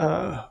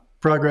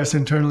progress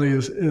internally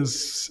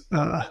is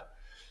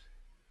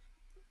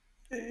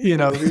you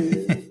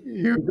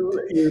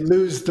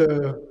lose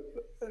the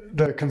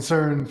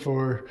concern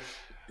for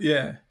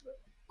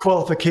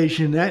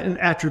qualification and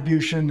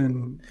attribution,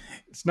 and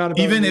it's not about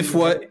even if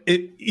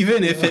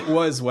it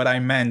was what I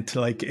meant,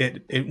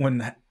 it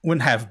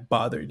wouldn't have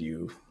bothered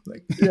you,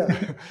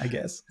 I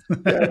guess.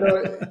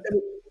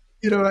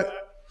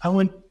 I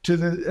went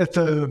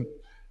to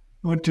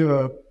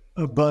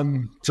a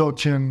Bun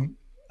Dzogchen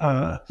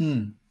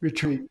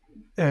retreat,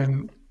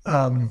 and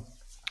a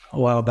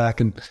while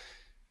back, and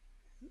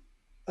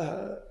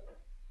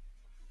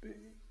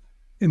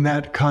in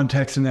that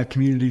context, in that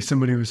community,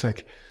 somebody was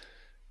like,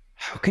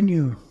 "How can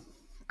you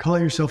call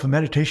yourself a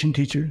meditation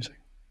teacher?"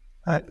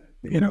 I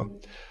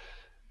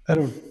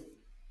don't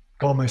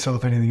call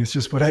myself anything. It's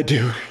just what I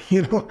do,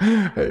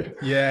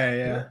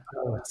 Yeah.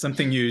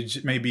 Something you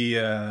maybe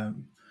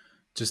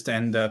just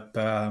end up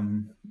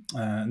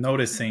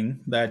noticing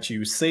that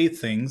you say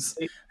things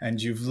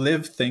and you've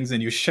lived things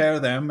and you share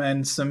them,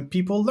 and some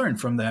people learn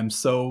from them.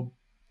 So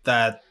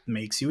that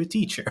makes you a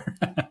teacher.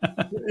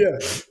 Yeah,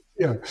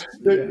 yeah.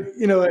 Yeah.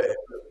 You know,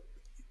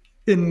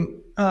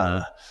 in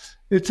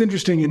it's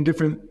interesting in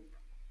different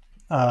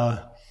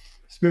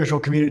spiritual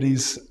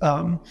communities.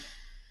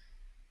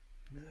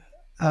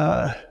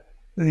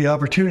 The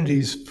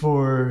opportunities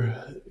for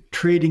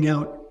trading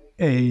out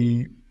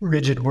a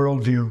rigid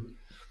worldview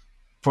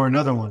for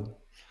another one,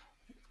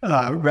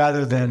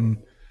 rather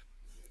than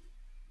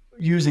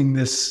using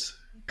this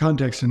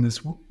context and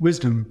this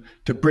wisdom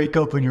to break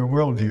open your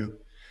worldview.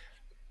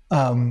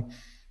 That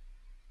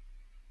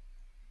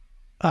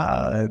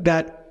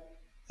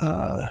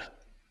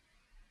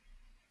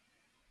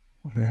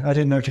I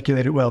didn't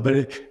articulate it well,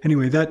 but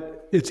anyway,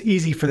 that it's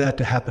easy for that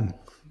to happen,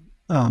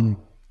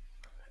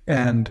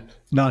 and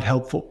not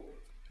helpful.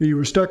 You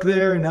were stuck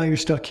there, and now you're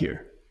stuck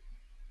here.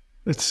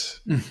 It's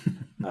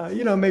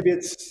maybe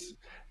it's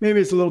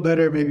a little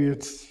better. Maybe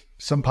it's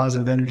some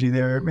positive energy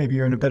there. Maybe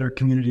you're in a better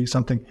community,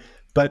 something.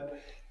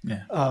 But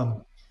Yeah.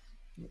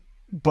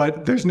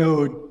 But there's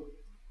no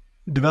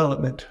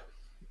development.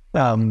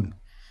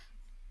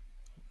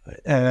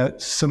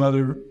 At some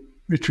other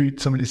retreat,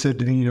 somebody said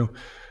to me,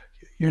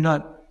 you're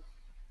not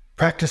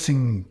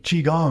practicing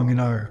qigong in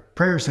our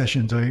prayer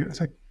sessions. Or it's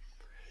like,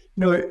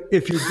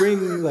 if you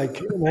bring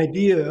like an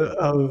idea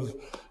of,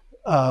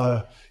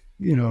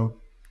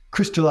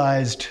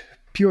 crystallized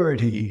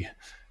purity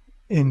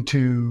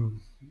into,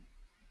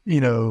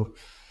 the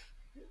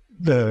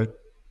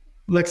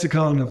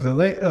lexicon of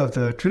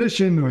the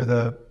tradition,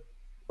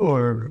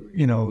 or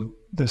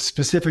the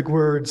specific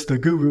words the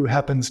guru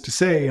happens to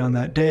say on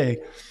that day,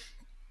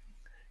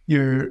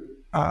 you're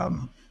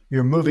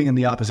moving in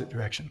the opposite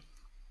direction.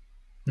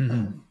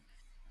 Mm-hmm.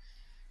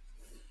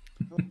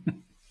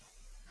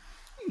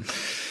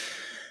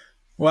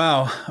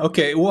 Wow.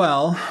 Okay.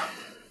 Well,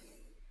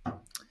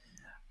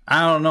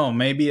 I don't know.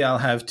 Maybe I'll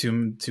have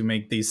to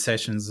make these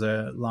sessions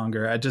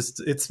longer.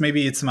 It's my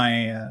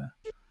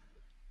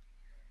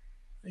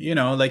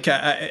like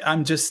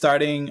I'm just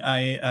starting.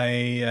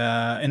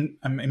 And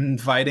I'm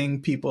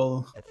inviting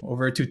people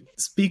over to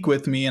speak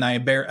with me, and I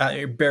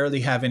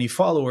barely have any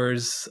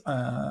followers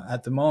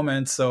at the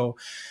moment. So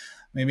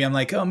maybe I'm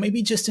like, oh,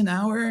 maybe just an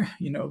hour,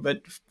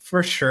 but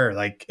for sure,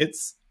 like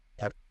it's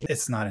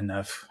not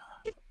enough.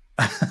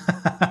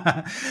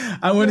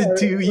 I wanted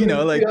to,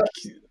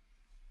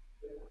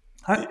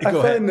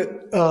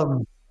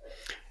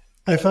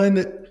 I find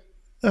that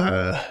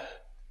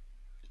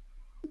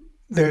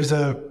there's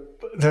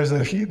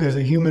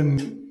a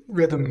human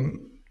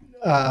rhythm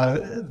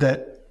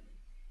that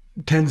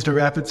tends to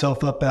wrap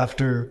itself up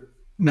after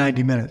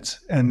 90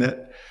 minutes, and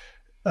that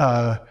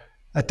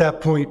at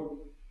that point,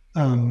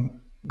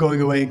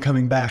 going away and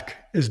coming back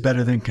is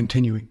better than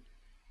continuing.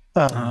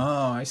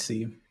 I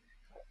see.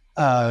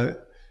 I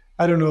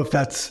don't know if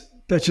that's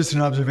just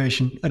an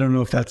observation. I don't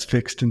know if that's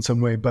fixed in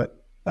some way,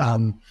 but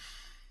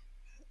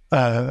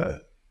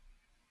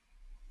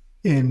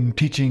in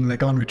teaching,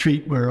 like on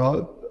retreat, where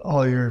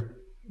all you're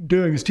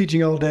doing is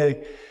teaching all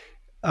day,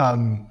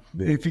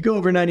 if you go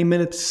over 90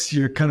 minutes,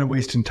 you're kind of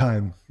wasting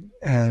time.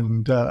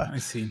 And I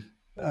see.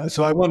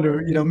 So I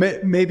wonder,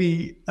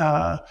 maybe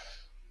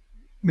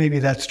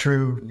that's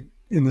true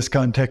in this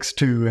context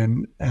too,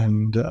 and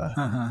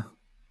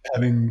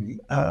having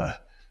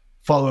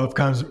follow-up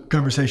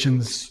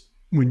conversations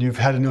when you've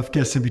had enough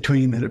guests in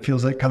between that it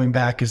feels like coming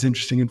back is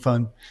interesting and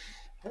fun.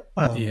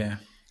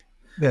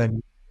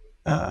 Then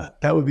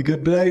that would be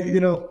good. But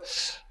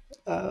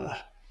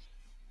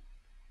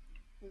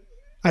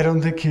I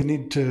don't think you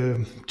need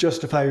to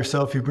justify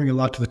yourself. You bring a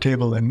lot to the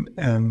table, and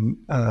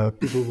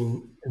people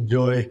will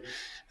enjoy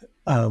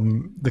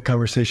the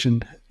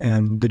conversation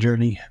and the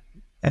journey,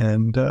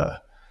 and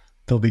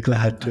they'll be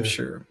glad to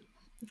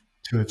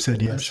have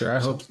said yes. I'm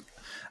sure.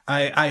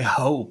 I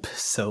hope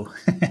so.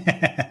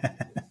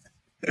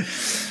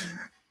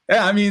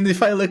 Yeah, I mean,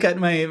 if I look at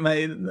my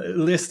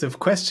list of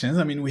questions,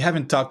 I mean, we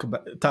haven't talked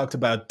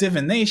about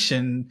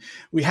divination.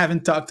 We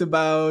haven't talked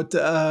about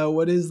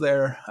what is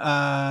there.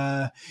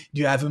 Do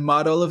you have a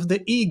model of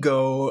the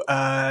ego?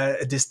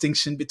 A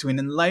distinction between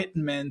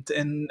enlightenment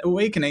and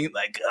awakening?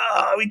 Like,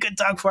 we could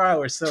talk for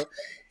hours. So,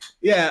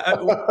 yeah,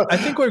 I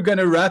think we're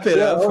gonna wrap it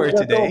up for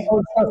today.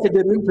 All stuff to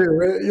get into,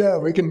 right? Yeah,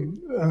 we can.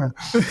 I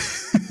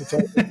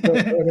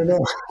don't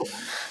know.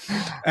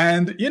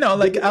 And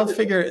like I'll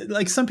figure,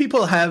 like some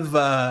people have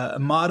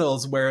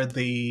models where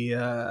they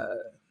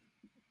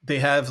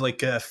have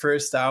like a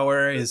first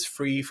hour is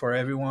free for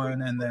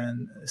everyone, and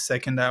then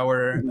second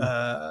hour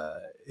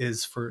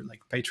is for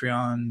like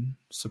Patreon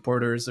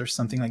supporters or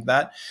something like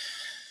that.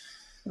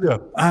 Yeah,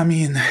 I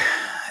mean,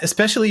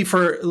 especially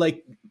for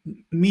like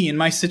me in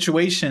my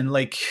situation,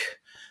 like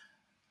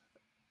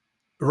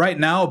right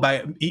now,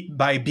 by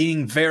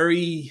living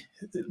very,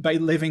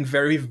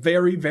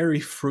 very, very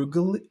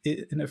frugal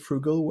in a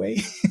frugal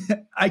way,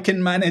 I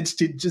can manage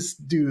to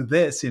just do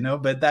this,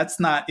 but that's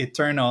not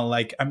eternal.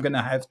 Like I'm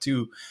gonna have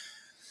to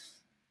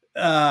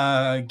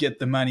get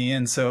the money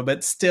in. So,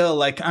 but still,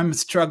 like, I'm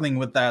struggling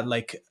with that.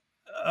 Like,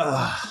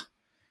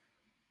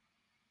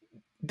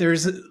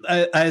 there's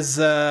as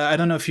I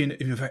don't know if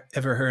you've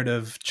ever heard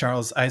of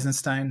Charles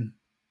Eisenstein.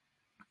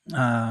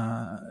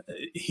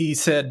 He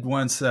said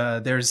once,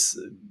 there's,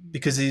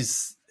 because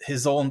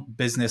his own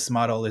business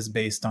model is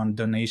based on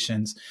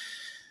donations,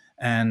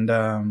 and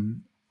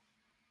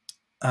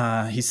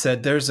he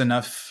said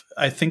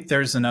I think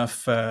there's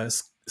enough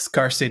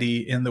scarcity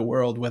in the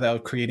world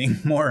without creating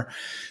more.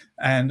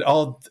 And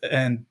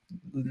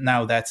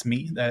now that's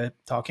me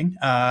talking.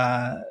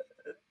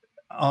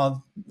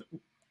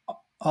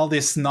 All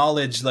this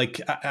knowledge, like,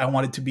 I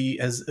want it to be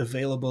as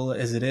available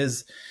as it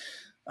is.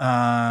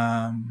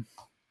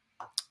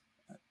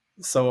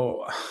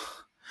 So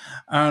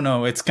I don't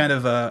know. It's kind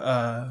of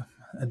a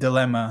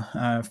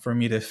dilemma for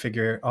me to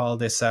figure all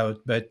this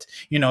out. But,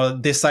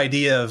 this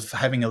idea of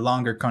having a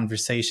longer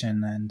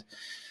conversation and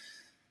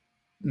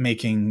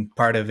making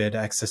part of it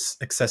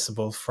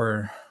accessible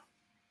for,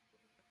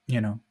 I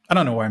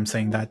don't know why I'm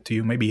saying that to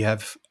you. Maybe you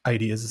have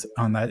ideas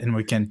on that and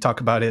we can talk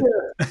about it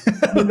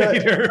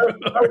later.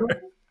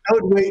 I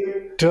would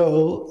wait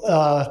till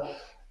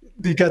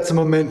you got some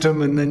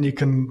momentum and then you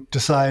can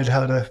decide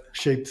how to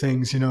shape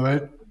things,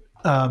 right?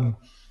 I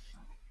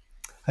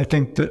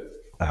think that,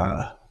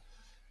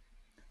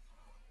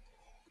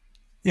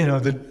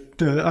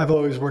 I've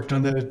always worked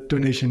on the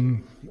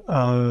donation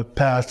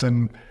path,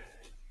 and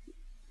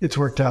it's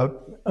worked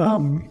out.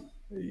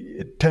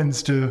 It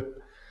tends to,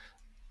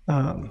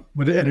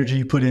 with the energy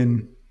you put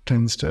in,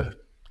 tends to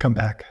come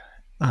back.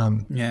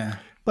 Yeah.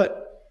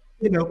 But,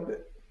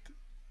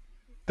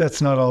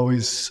 that's not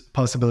always a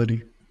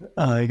possibility.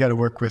 You got to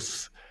work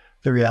with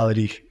the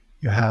reality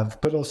you have,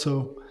 but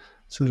also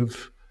sort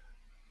of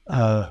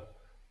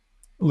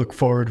look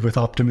forward with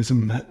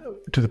optimism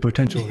to the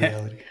potential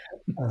reality.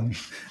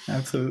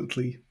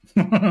 Absolutely.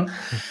 All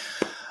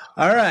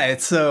right.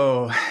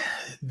 So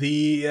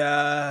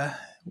we're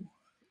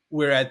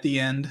at the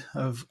end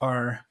of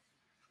our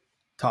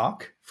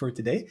talk for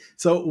today.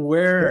 So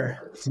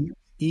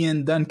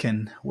Ian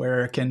Duncan,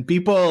 where can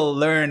people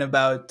learn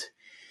about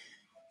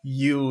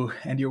you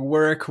and your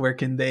work? Where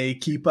can they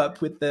keep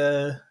up with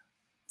the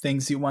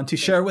things you want to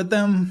share with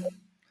them?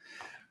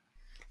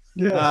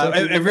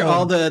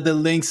 All the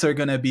links are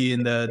going to be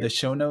in the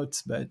show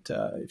notes, but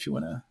if you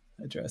want to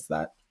address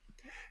that.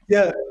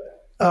 Yeah.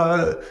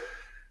 The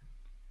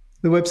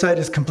website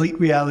is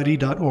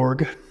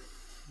completereality.org,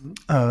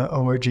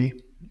 O-R-G.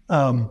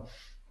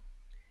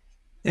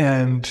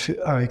 And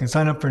you can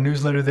sign up for a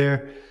newsletter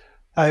there.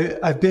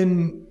 I've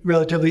been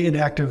relatively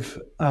inactive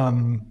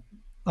on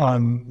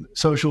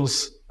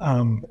socials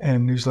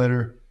and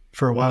newsletter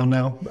for a while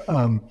now.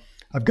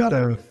 I've got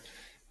a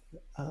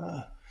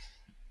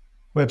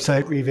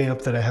website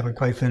revamp that I haven't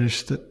quite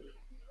finished.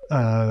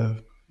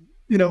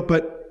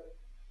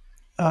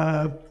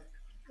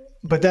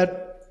 But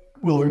that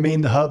will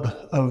remain the hub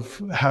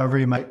of however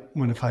you might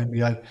want to find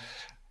me. I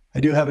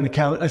do have an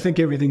account. I think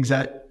everything's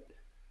at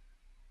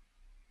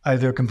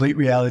either Complete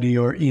Reality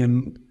or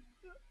Ian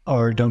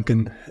or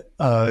Duncan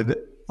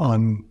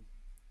on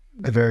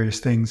the various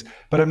things,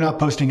 but I'm not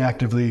posting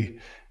actively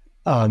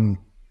on.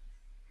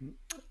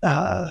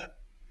 I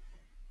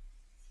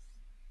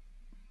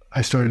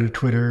started a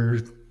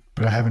Twitter,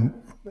 but I haven't.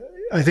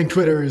 I think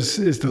Twitter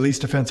is the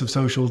least offensive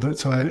social,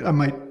 so I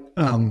might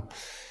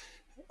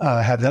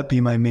have that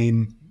be my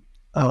main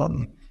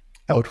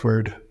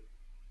outward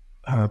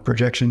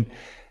projection.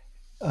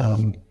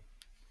 But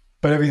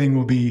everything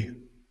will be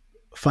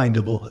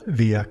findable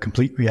via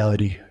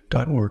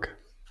completereality.org.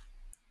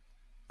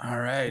 All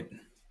right.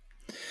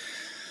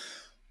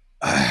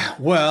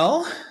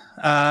 Well,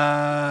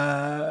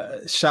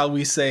 shall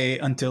we say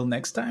until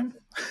next time?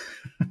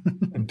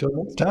 Until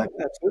next time,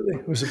 absolutely.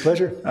 It was a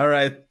pleasure. All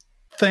right.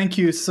 Thank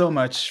you so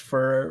much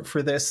for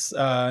this,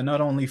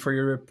 not only for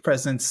your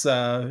presence,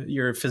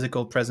 your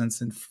physical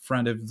presence in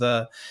front of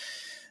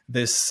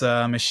this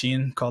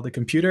machine called the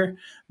computer,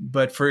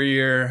 but for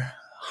your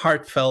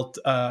heartfelt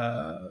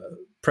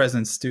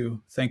presence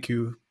too. Thank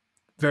you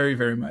very,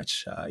 very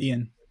much,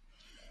 Ian.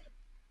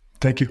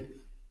 Thank you.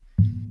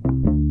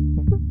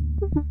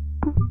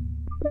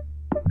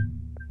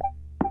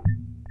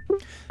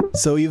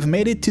 So you've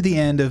made it to the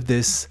end of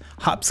this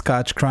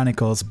Hopscotch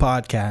Chronicles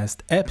podcast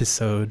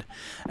episode,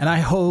 and I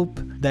hope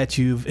that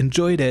you've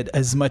enjoyed it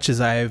as much as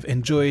I've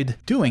enjoyed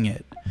doing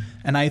it.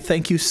 And I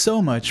thank you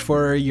so much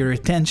for your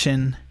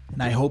attention,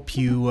 and I hope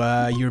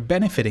you're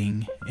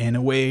benefiting in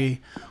a way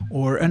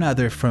or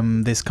another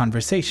from this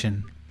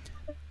conversation.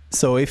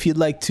 So if you'd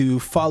like to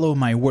follow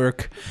my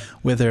work,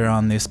 whether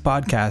on this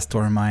podcast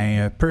or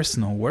my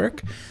personal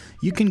work,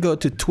 you can go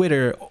to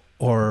Twitter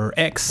or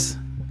X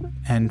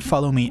and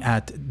follow me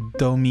at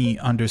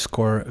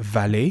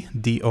Domi_Valet,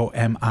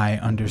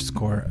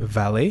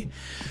 DOMI_Valet.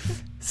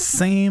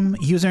 Same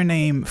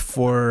username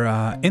for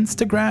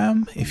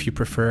Instagram, if you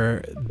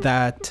prefer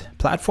that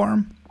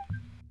platform.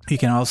 You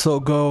can also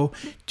go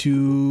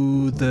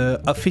to the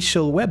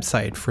official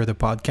website for the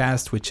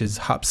podcast, which is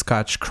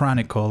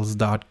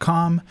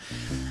hopscotchchronicles.com.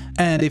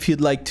 And if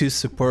you'd like to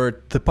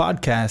support the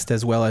podcast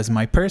as well as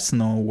my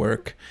personal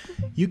work,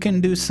 you can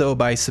do so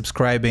by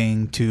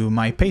subscribing to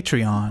my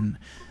Patreon.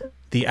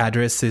 The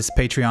address is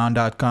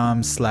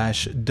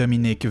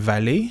patreon.com/Dominique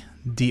Vallée,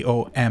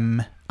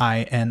 DOMINIC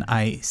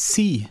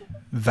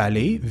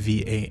Vallée,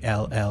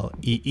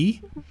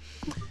 VALLEE.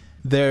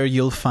 There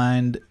you'll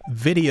find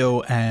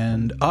video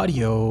and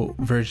audio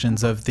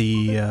versions of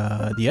the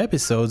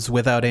episodes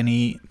without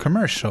any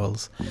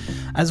commercials,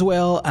 as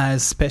well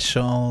as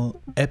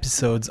special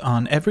episodes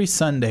on every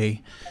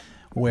Sunday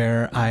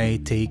where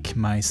I take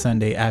my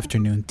Sunday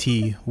afternoon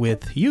tea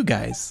with you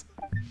guys.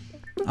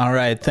 All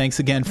right, thanks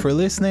again for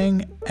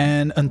listening,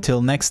 and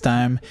until next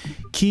time,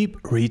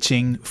 keep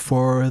reaching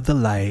for the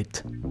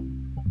light.